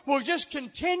world will just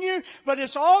continue, but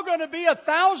it's all going to be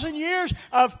 1,000 years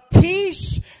of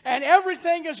peace, and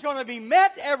everything is going to be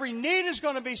met, every need is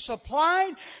going to be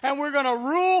supplied, and we're going to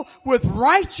rule with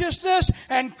righteousness,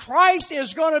 and Christ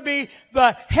is going to be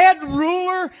the head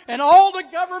ruler, and all the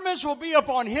governments will be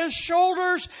upon His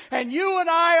shoulders, and you and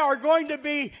I are going to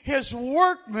be His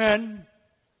workmen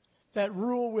that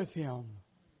rule with Him.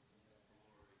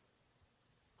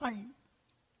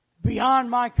 Beyond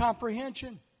my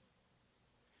comprehension.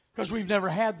 Because we've never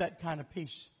had that kind of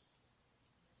peace.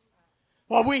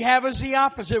 What we have is the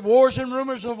opposite. Wars and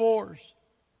rumors of wars.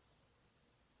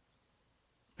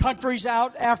 Countries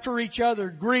out after each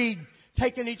other. Greed.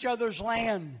 Taking each other's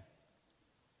land.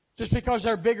 Just because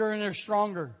they're bigger and they're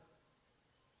stronger.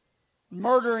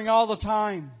 Murdering all the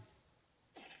time.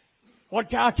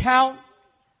 What account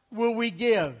will we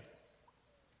give?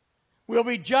 We'll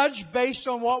be judged based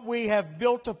on what we have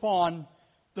built upon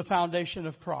the foundation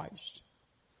of Christ.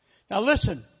 Now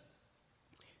listen,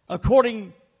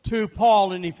 according to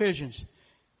Paul in Ephesians,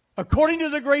 according to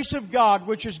the grace of God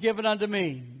which is given unto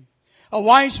me, a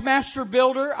wise master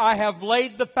builder, I have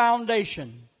laid the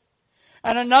foundation,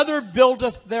 and another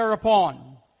buildeth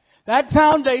thereupon. That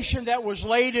foundation that was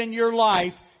laid in your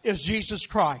life is Jesus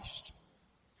Christ.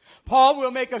 Paul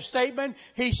will make a statement.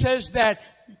 He says that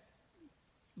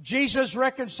Jesus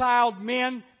reconciled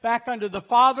men back unto the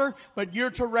Father, but you're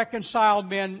to reconcile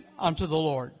men unto the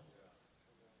Lord.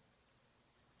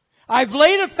 I've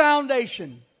laid a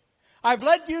foundation. I've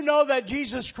let you know that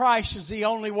Jesus Christ is the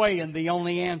only way and the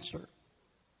only answer.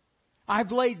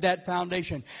 I've laid that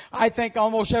foundation. I think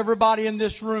almost everybody in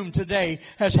this room today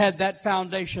has had that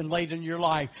foundation laid in your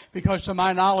life, because to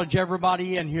my knowledge,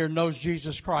 everybody in here knows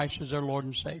Jesus Christ as their Lord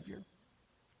and Savior.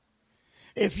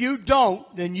 If you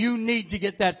don't, then you need to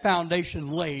get that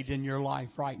foundation laid in your life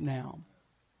right now.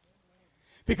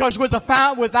 Because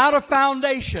without a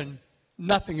foundation,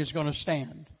 nothing is going to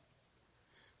stand.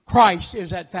 Christ is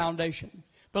that foundation.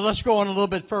 But let's go on a little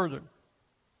bit further.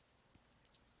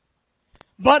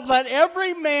 But let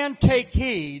every man take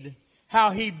heed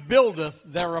how he buildeth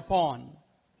thereupon.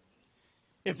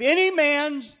 If any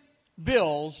man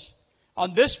builds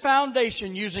on this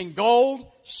foundation using gold,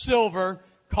 silver,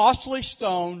 costly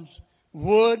stones,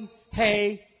 wood,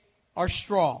 hay, or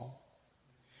straw.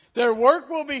 Their work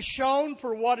will be shown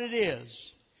for what it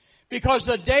is, because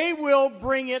the day will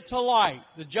bring it to light,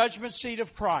 the judgment seat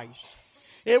of Christ.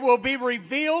 It will be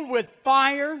revealed with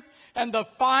fire, and the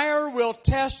fire will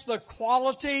test the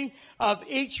quality of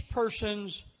each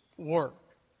person's work.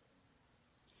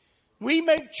 We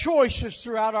make choices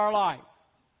throughout our life.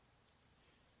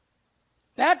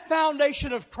 That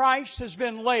foundation of Christ has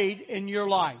been laid in your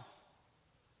life.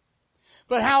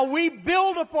 But how we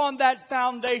build upon that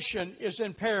foundation is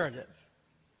imperative.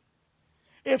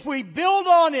 If we build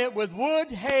on it with wood,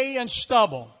 hay, and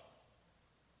stubble,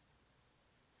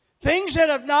 things that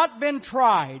have not been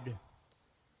tried,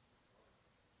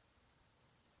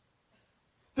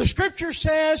 the Scripture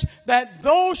says that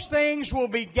those things will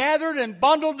be gathered and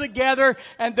bundled together,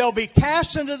 and they'll be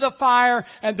cast into the fire,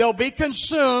 and they'll be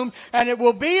consumed, and it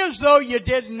will be as though you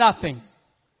did nothing.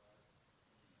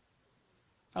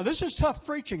 Now, this is tough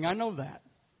preaching, I know that.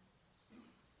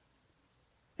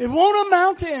 It won't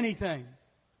amount to anything.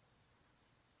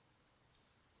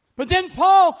 But then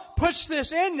Paul puts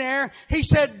this in there. He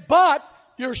said, but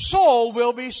your soul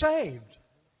will be saved.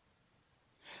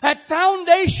 That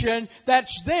foundation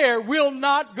that's there will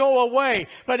not go away.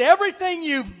 But everything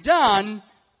you've done,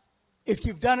 if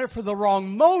you've done it for the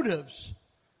wrong motives,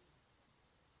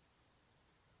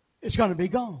 it's going to be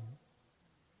gone.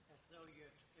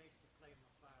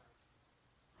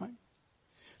 Right?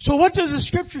 So what does the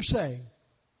Scripture say?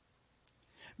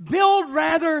 Build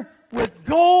rather with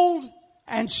gold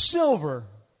and silver.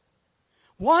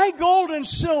 Why gold and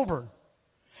silver?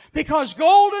 Because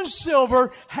gold and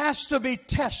silver has to be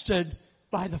tested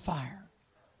by the fire.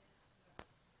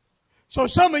 So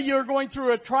some of you are going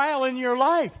through a trial in your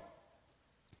life.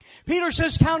 Peter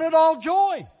says, count it all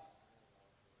joy.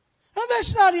 Now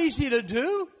that's not easy to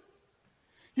do.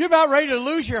 You're about ready to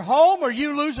lose your home, or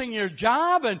you losing your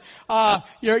job, and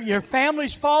your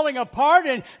family's falling apart,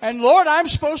 and Lord, I'm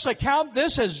supposed to count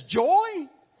this as joy?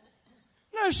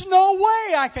 There's no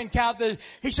way I can count this.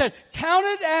 He said, count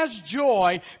it as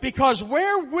joy, because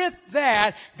wherewith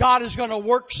that, God is going to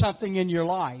work something in your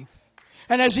life.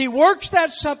 And as He works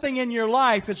that something in your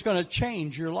life, it's going to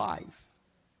change your life.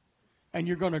 And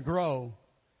you're going to grow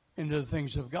into the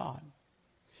things of God.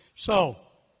 So,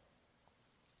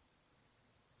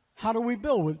 how do we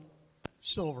build with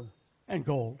silver and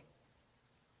gold?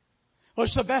 Well,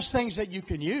 it's the best things that you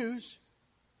can use.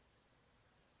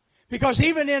 Because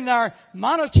even in our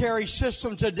monetary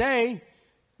system today,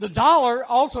 the dollar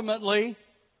ultimately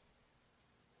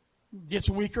gets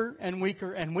weaker and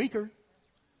weaker and weaker.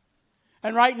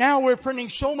 And right now we're printing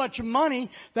so much money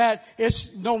that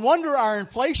it's no wonder our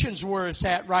inflation's where it's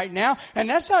at right now. And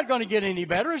that's not going to get any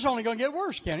better. It's only going to get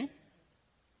worse, Kenny.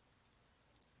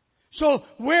 So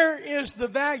where is the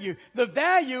value? The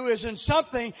value is in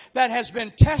something that has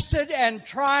been tested and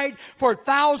tried for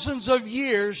thousands of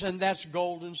years, and that's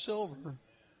gold and silver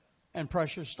and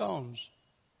precious stones.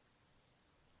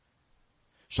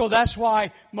 So that's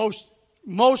why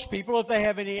most people, if they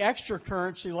have any extra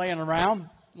currency laying around,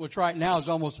 which right now is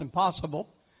almost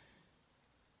impossible,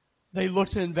 they look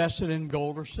to invest it in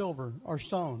gold or silver or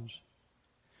stones.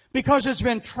 Because it's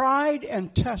been tried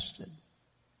and tested.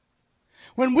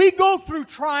 When we go through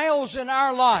trials in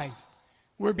our life,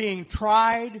 we're being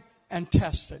tried and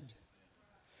tested.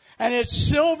 And it's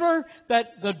silver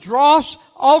that the dross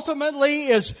ultimately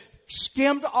is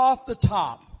skimmed off the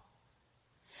top.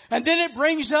 And then it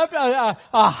brings up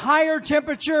a higher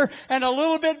temperature, and a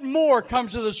little bit more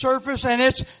comes to the surface, and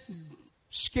it's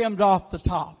skimmed off the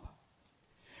top.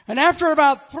 And after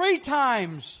about 3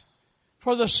 times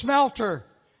for the smelter,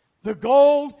 the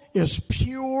gold is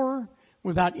pure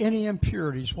without any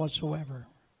impurities whatsoever.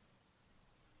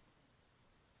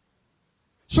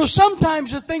 So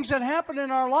sometimes the things that happen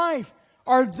in our life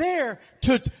are there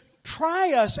to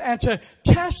try us and to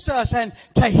test us and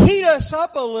to heat us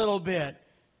up a little bit,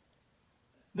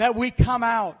 that we come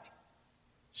out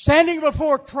standing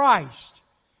before Christ.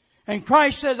 And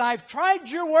Christ says, I've tried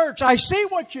your works. I see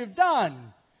what you've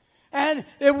done. And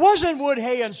it wasn't wood,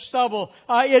 hay, and stubble.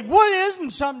 It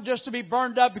isn't something just to be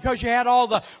burned up because you had all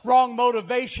the wrong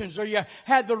motivations or you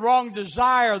had the wrong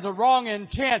desire, the wrong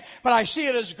intent. But I see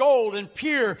it as gold and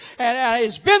pure. And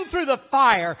it's been through the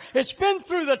fire. It's been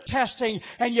through the testing.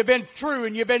 And you've been true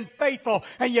and you've been faithful.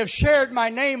 And you've shared my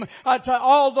name to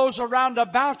all those around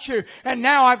about you. And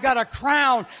now I've got a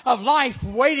crown of life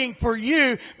waiting for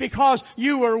you because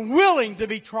you were willing to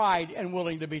be tried and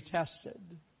willing to be tested.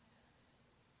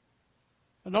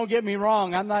 And don't get me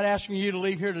wrong, I'm not asking you to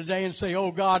leave here today and say,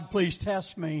 oh God, please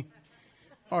test me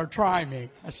or try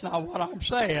me. That's not what I'm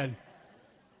saying.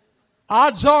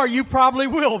 Odds are you probably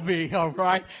will be, all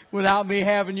right, without me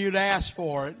having you to ask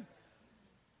for it.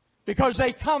 Because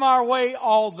they come our way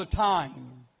all the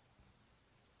time.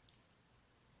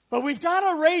 But we've got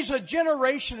to raise a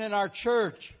generation in our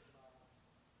church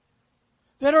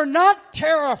that are not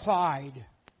terrified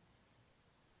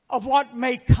of what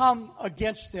may come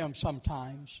against them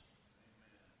sometimes.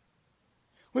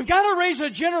 We've got to raise a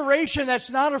generation that's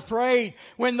not afraid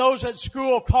when those at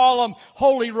school call them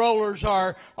holy rollers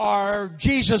or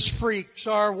Jesus freaks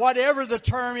or whatever the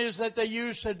term is that they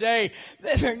use today.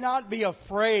 They're not be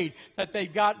afraid that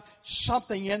they've got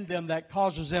something in them that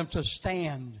causes them to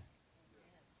stand.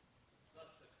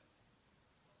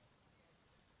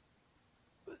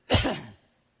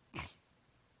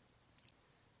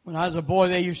 When I was a boy,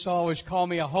 they used to always call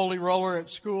me a holy roller at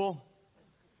school.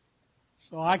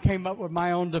 So I came up with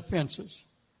my own defenses.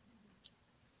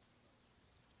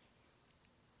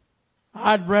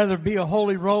 I'd rather be a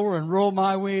holy roller and roll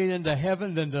my way into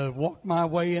heaven than to walk my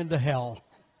way into hell.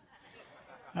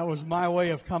 That was my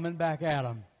way of coming back at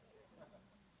them.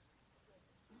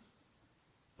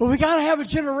 But we got to have a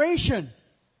generation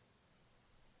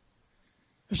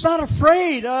that's not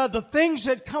afraid of the things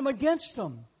that come against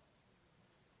them.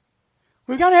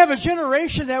 We've got to have a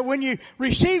generation that when you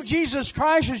receive Jesus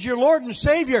Christ as your Lord and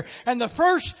Savior, and the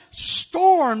first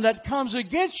storm that comes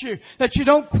against you, that you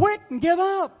don't quit and give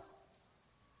up.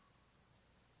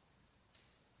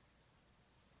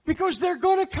 Because they're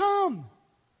going to come.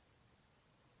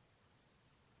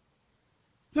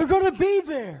 They're going to be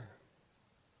there.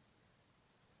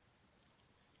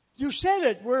 You said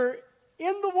it. We're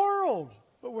in the world,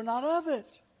 but we're not of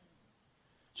it.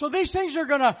 So these things are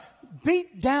going to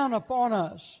beat down upon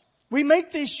us. We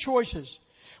make these choices.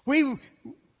 We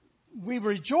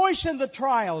rejoice in the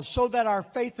trials so that our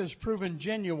faith is proven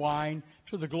genuine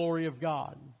to the glory of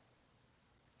God.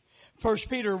 1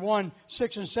 Peter 1,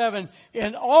 6 and 7.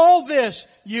 In all this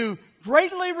you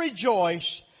greatly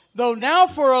rejoice, though now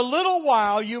for a little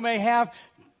while you may have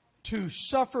to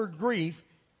suffer grief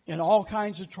in all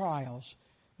kinds of trials.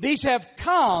 These have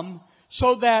come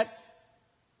so that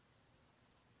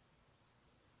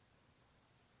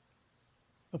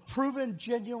the proven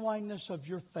genuineness of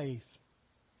your faith,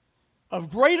 of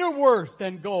greater worth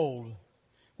than gold,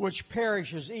 which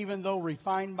perishes even though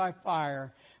refined by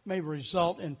fire, may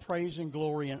result in praise and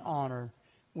glory and honor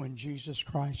when Jesus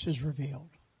Christ is revealed.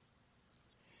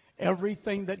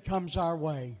 Everything that comes our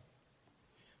way,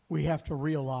 we have to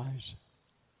realize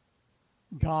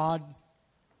God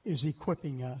is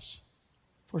equipping us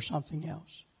for something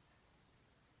else.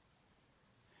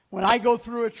 When I go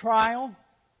through a trial,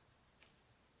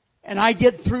 and I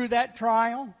get through that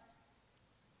trial,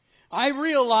 I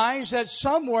realize that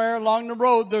somewhere along the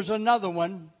road there's another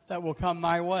one that will come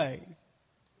my way.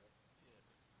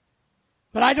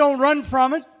 But I don't run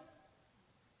from it,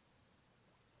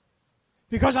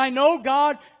 because I know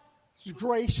God's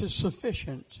grace is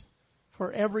sufficient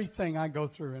for everything I go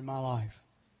through in my life.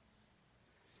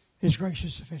 His grace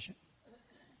is sufficient.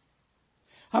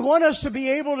 I want us to be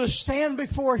able to stand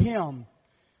before Him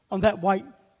on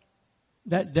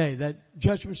that day, that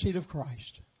judgment seat of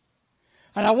Christ.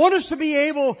 And I want us to be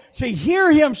able to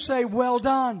hear Him say, well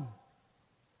done,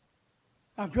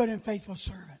 a good and faithful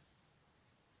servant.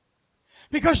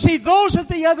 Because see, those at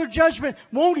the other judgment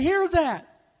won't hear that.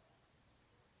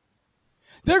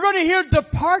 They're going to hear,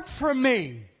 depart from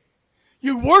me,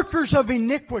 you workers of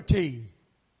iniquity.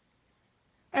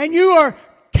 And you are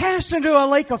cast into a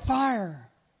lake of fire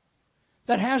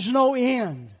that has no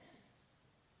end.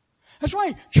 That's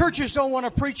why churches don't want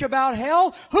to preach about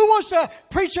hell. Who wants to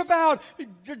preach about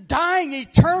dying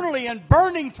eternally and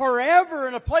burning forever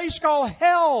in a place called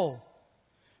hell?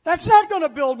 That's not going to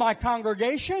build my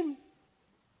congregation.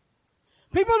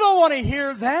 People don't want to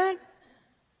hear that.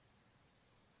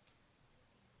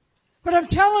 But I'm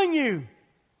telling you,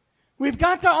 we've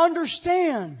got to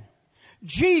understand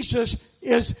Jesus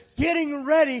is getting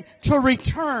ready to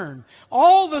return.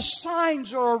 All the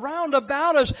signs are around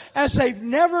about us as they've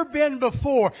never been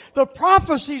before. The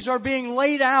prophecies are being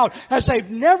laid out as they've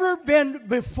never been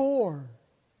before.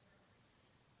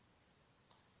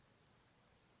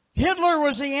 Hitler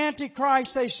was the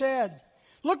Antichrist, they said.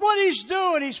 Look what he's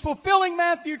doing. He's fulfilling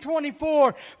Matthew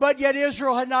 24, but yet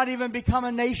Israel had not even become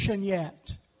a nation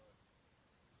yet.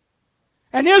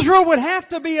 And Israel would have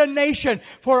to be a nation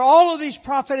for all of these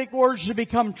prophetic words to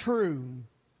become true.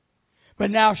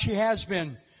 But now she has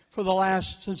been for the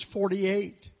last since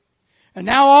 48. And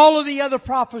now all of the other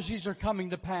prophecies are coming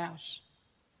to pass.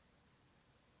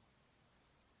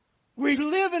 We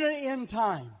live in an end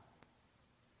time.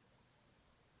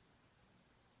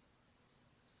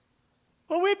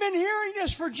 Well, we've been hearing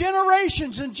this for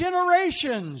generations and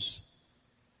generations.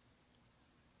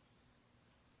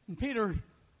 And Peter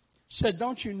said,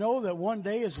 don't you know that one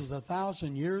day is as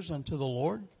 1,000 years unto the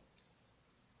Lord?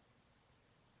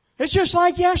 It's just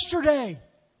like yesterday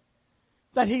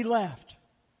that He left.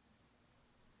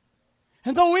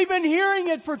 And though we've been hearing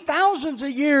it for thousands of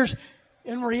years,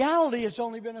 in reality it's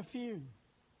only been a few.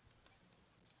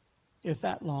 If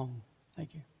that long.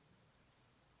 Thank you.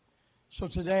 So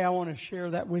today I want to share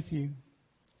that with you.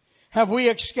 Have we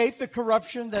escaped the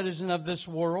corruption that is of this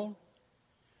world?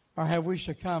 Or have we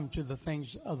succumbed to the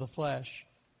things of the flesh?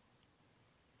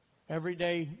 Every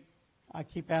day I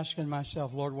keep asking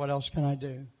myself, Lord, what else can I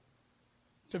do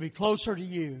to be closer to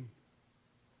You,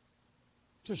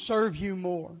 to serve You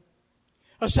more?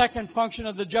 A second function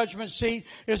of the judgment seat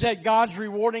is that God's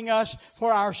rewarding us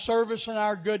for our service and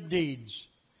our good deeds.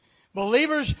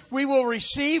 Believers, we will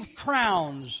receive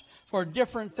crowns for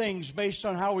different things based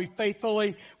on how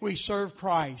faithfully we serve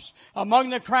Christ. Among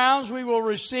the crowns, we will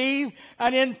receive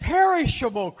an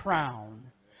imperishable crown.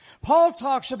 Paul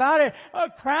talks about it, a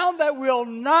crown that will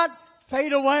not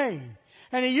fade away.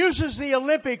 And he uses the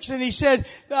Olympics, and he said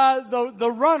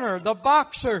the runner, the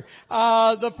boxer,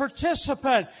 the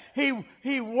participant,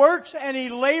 he works and he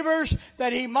labors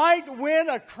that he might win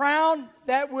a crown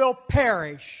that will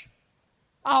perish.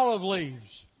 Olive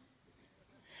leaves.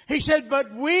 He said,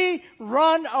 but we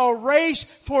run a race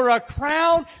for a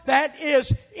crown that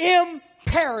is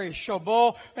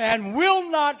imperishable and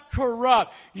will not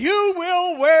corrupt. You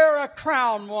will wear a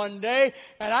crown one day.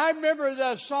 And I remember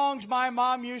the songs my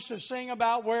mom used to sing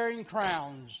about wearing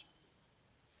crowns.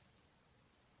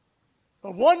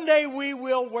 But one day we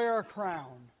will wear a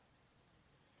crown.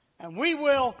 And we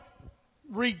will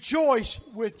rejoice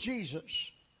with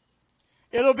Jesus.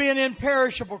 It'll be an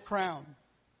imperishable crown.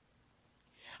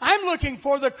 I'm looking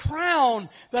for the crown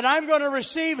that I'm going to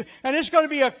receive, and it's going to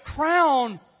be a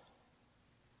crown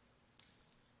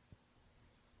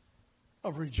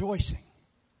of rejoicing.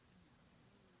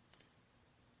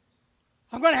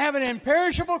 I'm going to have an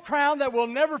imperishable crown that will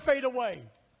never fade away.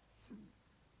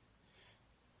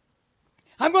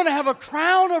 I'm going to have a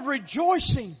crown of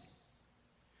rejoicing.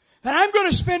 That I'm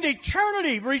going to spend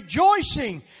eternity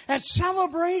rejoicing and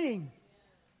celebrating.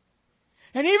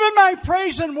 And even my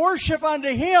praise and worship unto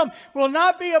Him will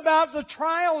not be about the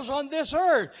trials on this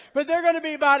earth, but they're going to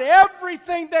be about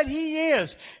everything that He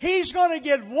is. He's going to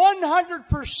get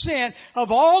 100%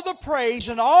 of all the praise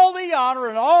and all the honor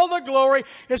and all the glory.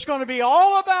 It's going to be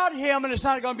all about Him, and it's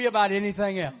not going to be about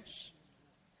anything else.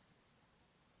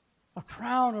 A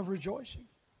crown of rejoicing.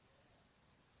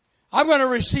 I'm going to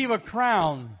receive a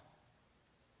crown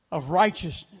of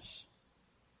righteousness.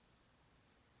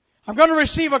 I'm going to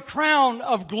receive a crown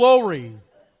of glory.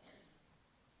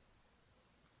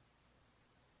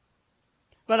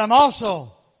 But I'm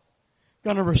also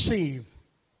going to receive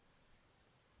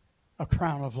a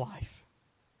crown of life.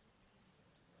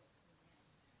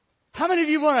 How many of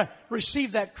you want to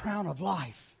receive that crown of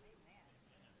life?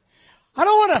 I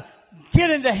don't want to get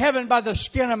into heaven by the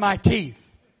skin of my teeth.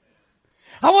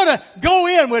 I want to go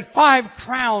in with 5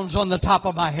 crowns on the top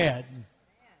of my head.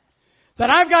 That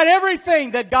I've got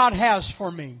everything that God has for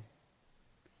me.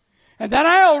 And that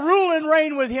I'll rule and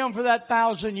reign with Him for that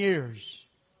 1,000 years.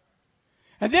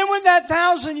 And then when that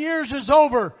 1,000 years is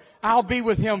over, I'll be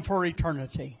with Him for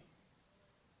eternity.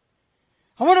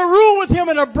 I want to rule with Him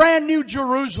in a brand new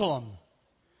Jerusalem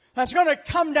that's going to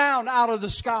come down out of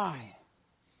the sky.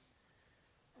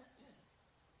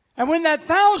 And when that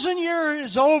 1,000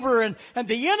 years is over and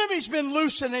the enemy's been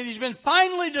loosened and he's been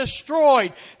finally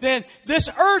destroyed, then this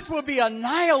earth will be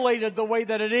annihilated the way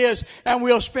that it is, and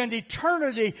we'll spend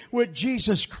eternity with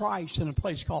Jesus Christ in a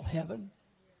place called heaven.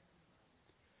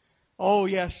 Oh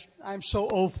yes, I'm so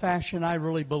old-fashioned, I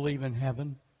really believe in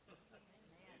heaven.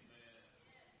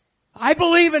 I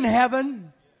believe in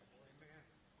heaven.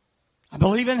 I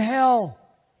believe in hell.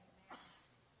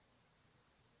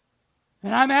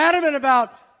 And I'm adamant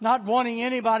about not wanting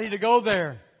anybody to go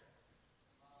there.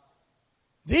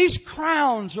 These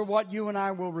crowns are what you and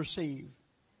I will receive.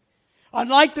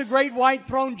 Unlike the great white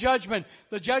throne judgment,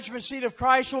 the judgment seat of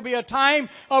Christ will be a time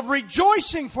of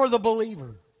rejoicing for the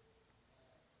believer.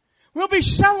 We'll be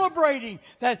celebrating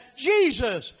that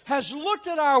Jesus has looked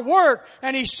at our work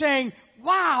and He's saying,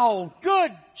 wow,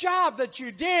 good job that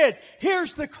you did.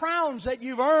 Here's the crowns that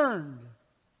you've earned.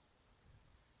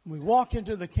 We walk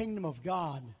into the kingdom of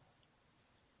God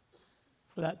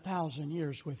for that 1,000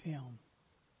 years with Him.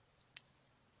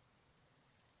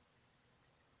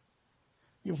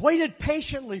 You've waited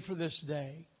patiently for this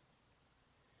day.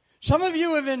 Some of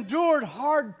you have endured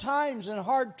hard times and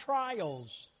hard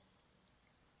trials.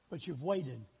 but you've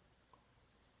waited.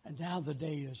 And now the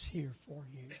day is here for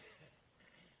you.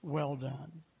 Well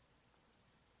done.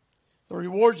 The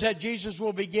rewards that Jesus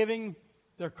will be giving,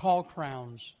 they're called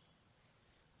crowns.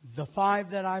 The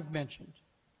 5 that I've mentioned.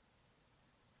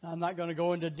 I'm not going to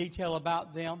go into detail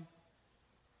about them.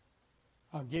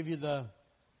 I'll give you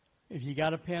if you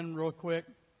got a pen real quick,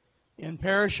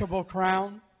 imperishable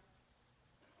crown.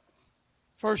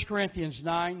 1 Corinthians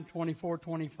 9, 24,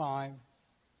 25.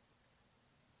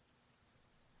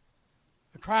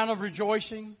 The crown of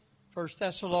rejoicing, 1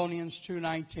 Thessalonians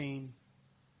 2:19.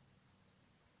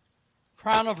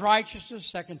 Crown of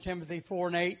righteousness, 2 Timothy 4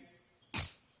 and 8.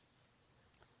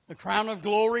 The crown of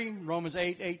glory, Romans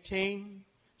 8:18.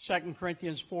 2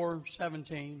 Corinthians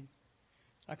 4:17.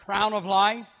 A crown of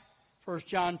life, 1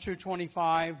 John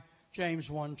 2:25, James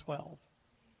 1:12.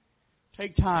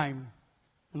 Take time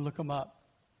and look them up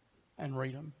and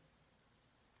read them.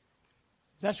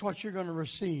 That's what you're going to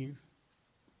receive.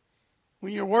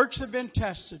 When your works have been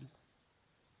tested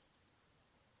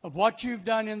of what you've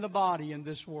done in the body in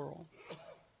this world.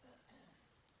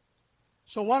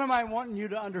 So what am I wanting you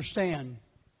to understand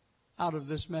out of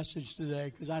this message today?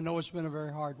 Because I know it's been a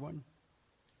very hard one.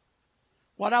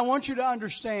 What I want you to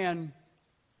understand,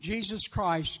 Jesus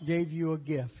Christ gave you a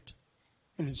gift,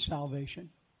 and it's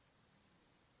salvation.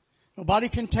 Nobody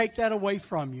can take that away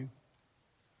from you.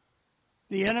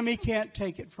 The enemy can't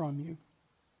take it from you.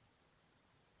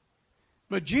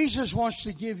 But Jesus wants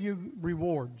to give you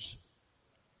rewards.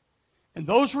 And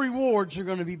those rewards are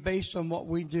going to be based on what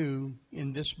we do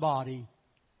in this body,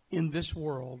 in this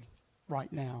world,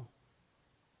 right now.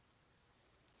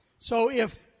 So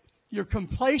if you're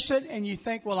complacent and you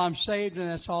think, well, I'm saved and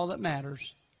that's all that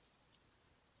matters,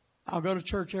 I'll go to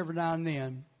church every now and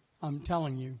then. I'm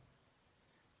telling you,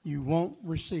 you won't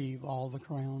receive all the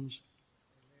crowns.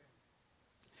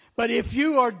 But if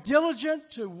you are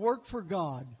diligent to work for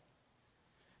God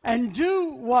and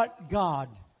do what God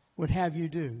would have you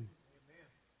do,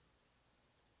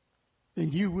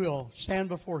 then you will stand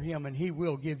before Him and He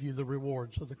will give you the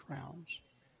rewards of the crowns.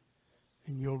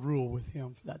 And you'll rule with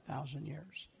Him for that 1,000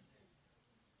 years.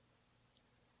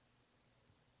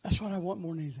 That's what I want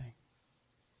more than anything.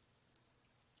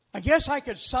 I guess I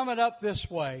could sum it up this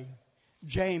way.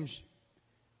 James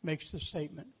makes the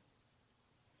statement.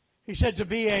 He said to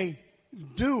be a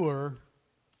doer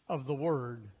of the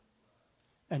word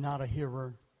and not a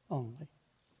hearer only.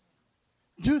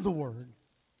 Do the word.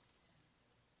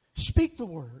 Speak the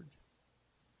word.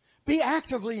 Be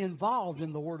actively involved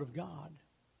in the Word of God.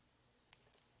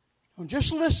 Don't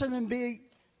just listen and be,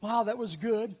 wow, that was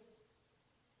good.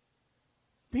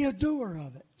 Be a doer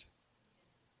of it.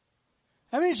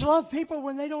 That means love people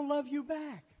when they don't love you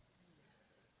back.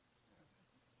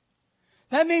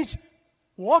 That means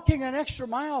walking an extra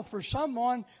mile for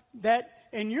someone that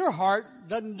in your heart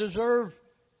doesn't deserve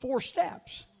 4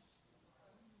 steps.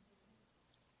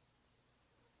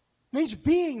 It means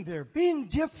being there, being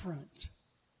different.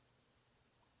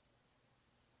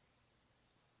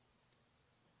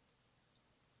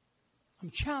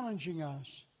 I'm challenging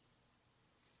us.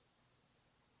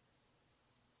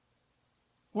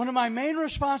 One of my main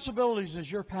responsibilities as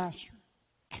your pastor,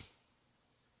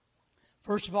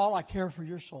 first of all, I care for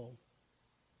your soul.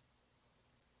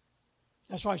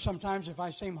 That's why sometimes if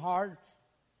I seem hard,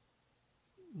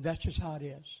 that's just how it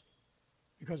is.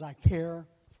 Because I care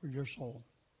for your soul.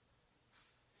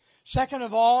 Second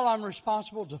of all, I'm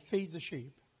responsible to feed the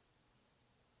sheep.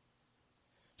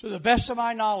 To the best of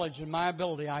my knowledge and my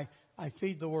ability, I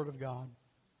feed the Word of God.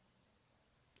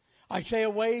 I stay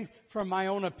away from my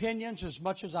own opinions as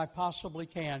much as I possibly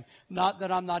can. Not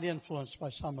that I'm not influenced by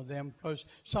some of them, because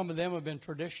some of them have been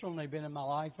traditional and they've been in my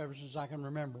life ever since I can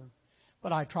remember.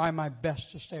 But I try my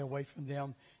best to stay away from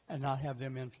them and not have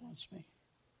them influence me.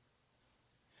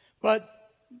 But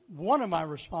one of my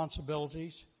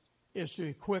responsibilities is to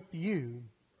equip you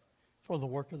for the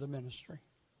work of the ministry.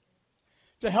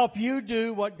 To help you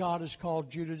do what God has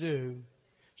called you to do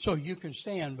so you can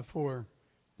stand before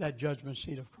that judgment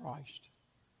seat of Christ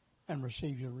and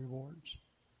receive your rewards.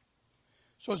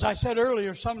 So as I said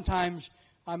earlier, sometimes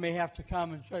I may have to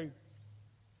come and say,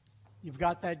 you've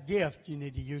got that gift, you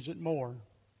need to use it more.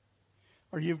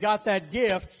 Or you've got that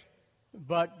gift,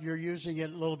 but you're using it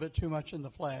a little bit too much in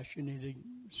the flesh. You need to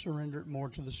surrender it more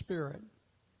to the Spirit.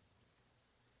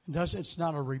 It's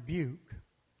not a rebuke.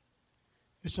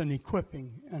 It's an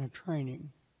equipping and a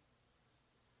training.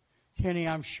 Kenny,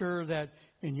 I'm sure that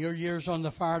in your years on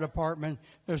the fire department,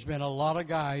 there's been a lot of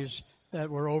guys that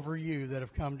were over you that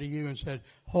have come to you and said,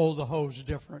 hold the hose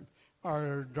different,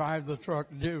 or drive the truck,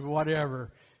 do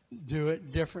whatever. Do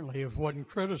it differently. It wasn't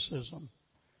criticism,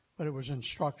 but it was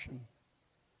instruction.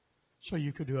 so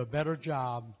you could do a better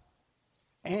job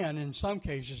and in some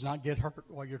cases not get hurt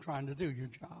while you're trying to do your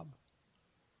job.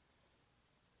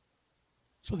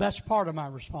 So that's part of my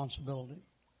responsibility.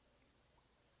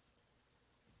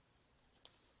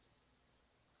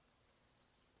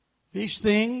 These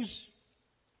things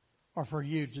are for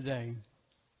you today.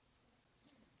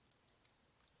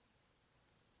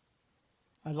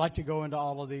 I'd like to go into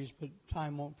all of these, but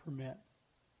time won't permit.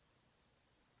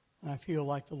 And I feel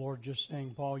like the Lord just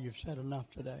saying, Paul, you've said enough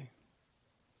today.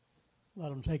 Let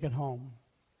them take it home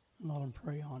and let them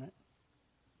pray on it.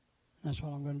 And that's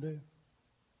what I'm going to do.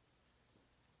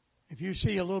 If you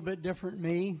see a little bit different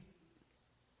me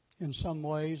in some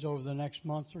ways over the next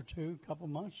month or two, couple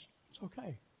months, it's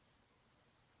okay.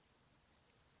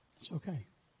 It's okay.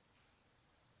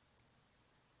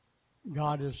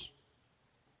 God is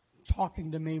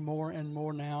talking to me more and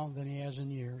more now than He has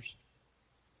in years.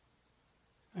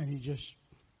 And He just,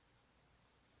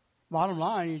 bottom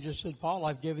line, He just said, Paul,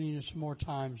 I've given you some more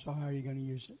time, so how are you going to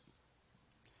use it?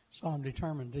 So I'm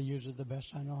determined to use it the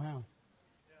best I know how.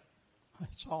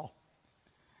 That's all.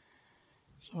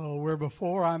 So where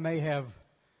before I may have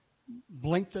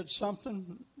blinked at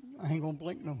something, I ain't going to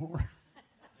blink no more.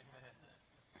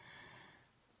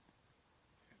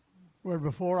 Where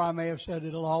before I may have said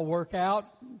it'll all work out,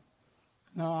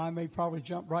 no, I may probably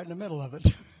jump right in the middle of it.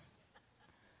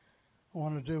 I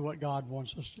want to do what God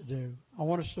wants us to do. I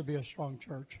want us to be a strong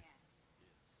church.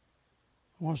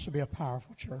 I want us to be a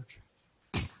powerful church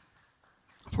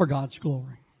for God's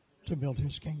glory, to build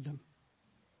His kingdom.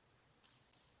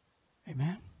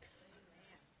 Amen.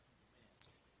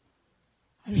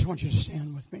 I just want you to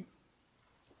stand with me.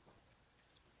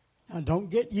 Now, don't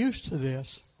get used to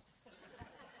this.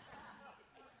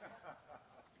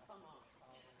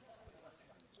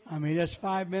 I mean, it's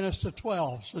 5 minutes to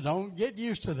 12, so don't get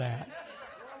used to that.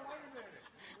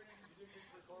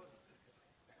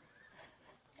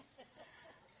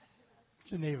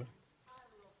 Geneva.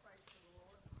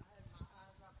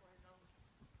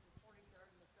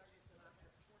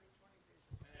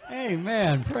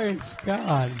 Amen. Praise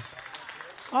God.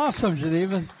 Awesome,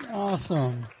 Geneva.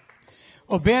 Awesome.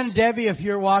 Well, Ben, Debbie, if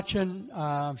you're watching,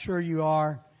 I'm sure you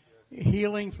are,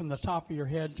 healing from the top of your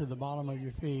head to the bottom of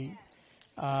your feet.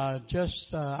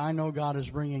 I know God is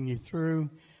bringing you through,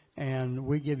 and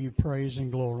we give you praise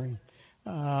and glory.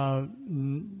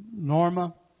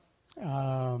 Norma,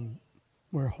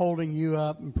 we're holding you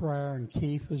up in prayer, and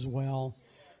Keith as well.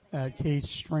 Keith's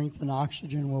strength and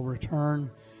oxygen will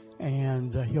return,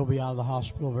 and he'll be out of the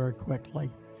hospital very quickly.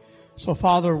 So,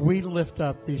 Father, we lift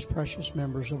up these precious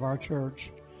members of our church,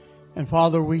 and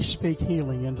Father, we speak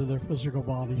healing into their physical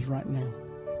bodies right now.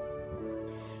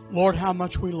 Lord, how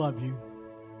much we love you.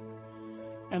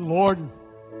 And Lord,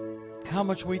 how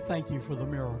much we thank you for the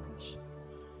miracles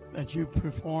that you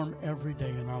perform every day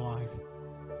in our life.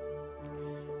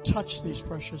 Touch these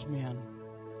precious men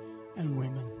and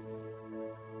women.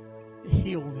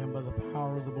 Heal them by the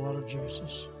power of the blood of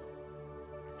Jesus.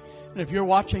 And if you're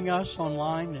watching us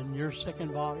online and you're sick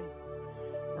in body,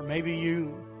 or maybe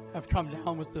you have come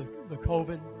down with the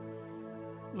COVID,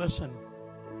 listen,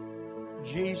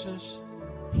 Jesus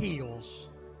heals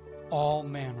all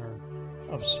manner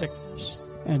of sickness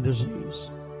and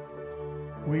disease.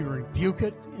 We rebuke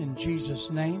it in Jesus'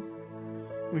 name.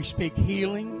 We speak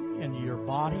healing into your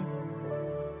body,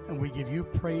 and we give you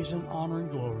praise and honor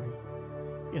and glory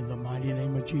in the mighty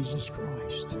name of Jesus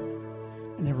Christ.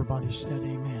 And everybody said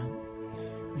amen.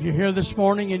 If you're here this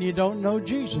morning and you don't know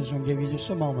Jesus, I'll give you just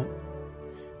a moment.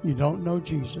 You don't know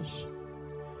Jesus.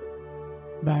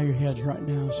 Bow your heads right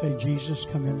now and say, Jesus,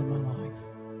 come into my life.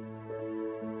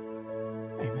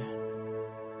 Amen.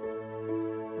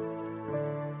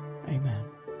 Amen.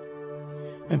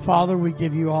 And Father, we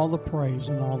give you all the praise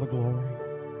and all the glory.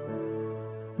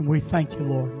 And we thank you,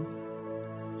 Lord,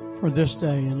 for this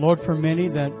day. And Lord, for many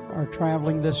that are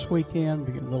traveling this weekend,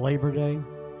 the Labor Day,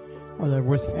 or they're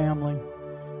with family,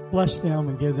 bless them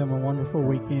and give them a wonderful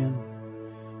weekend.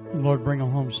 And Lord, bring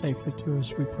them home safely to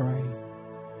us, we pray.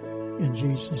 In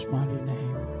Jesus' mighty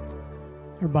name.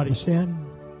 Everybody said,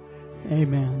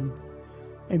 amen.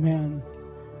 Amen.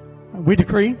 We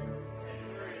decree,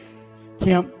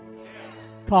 Kemp,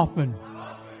 Kaufman,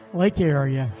 Lake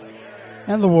area,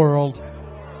 and the world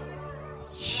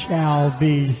shall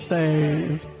be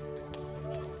saved.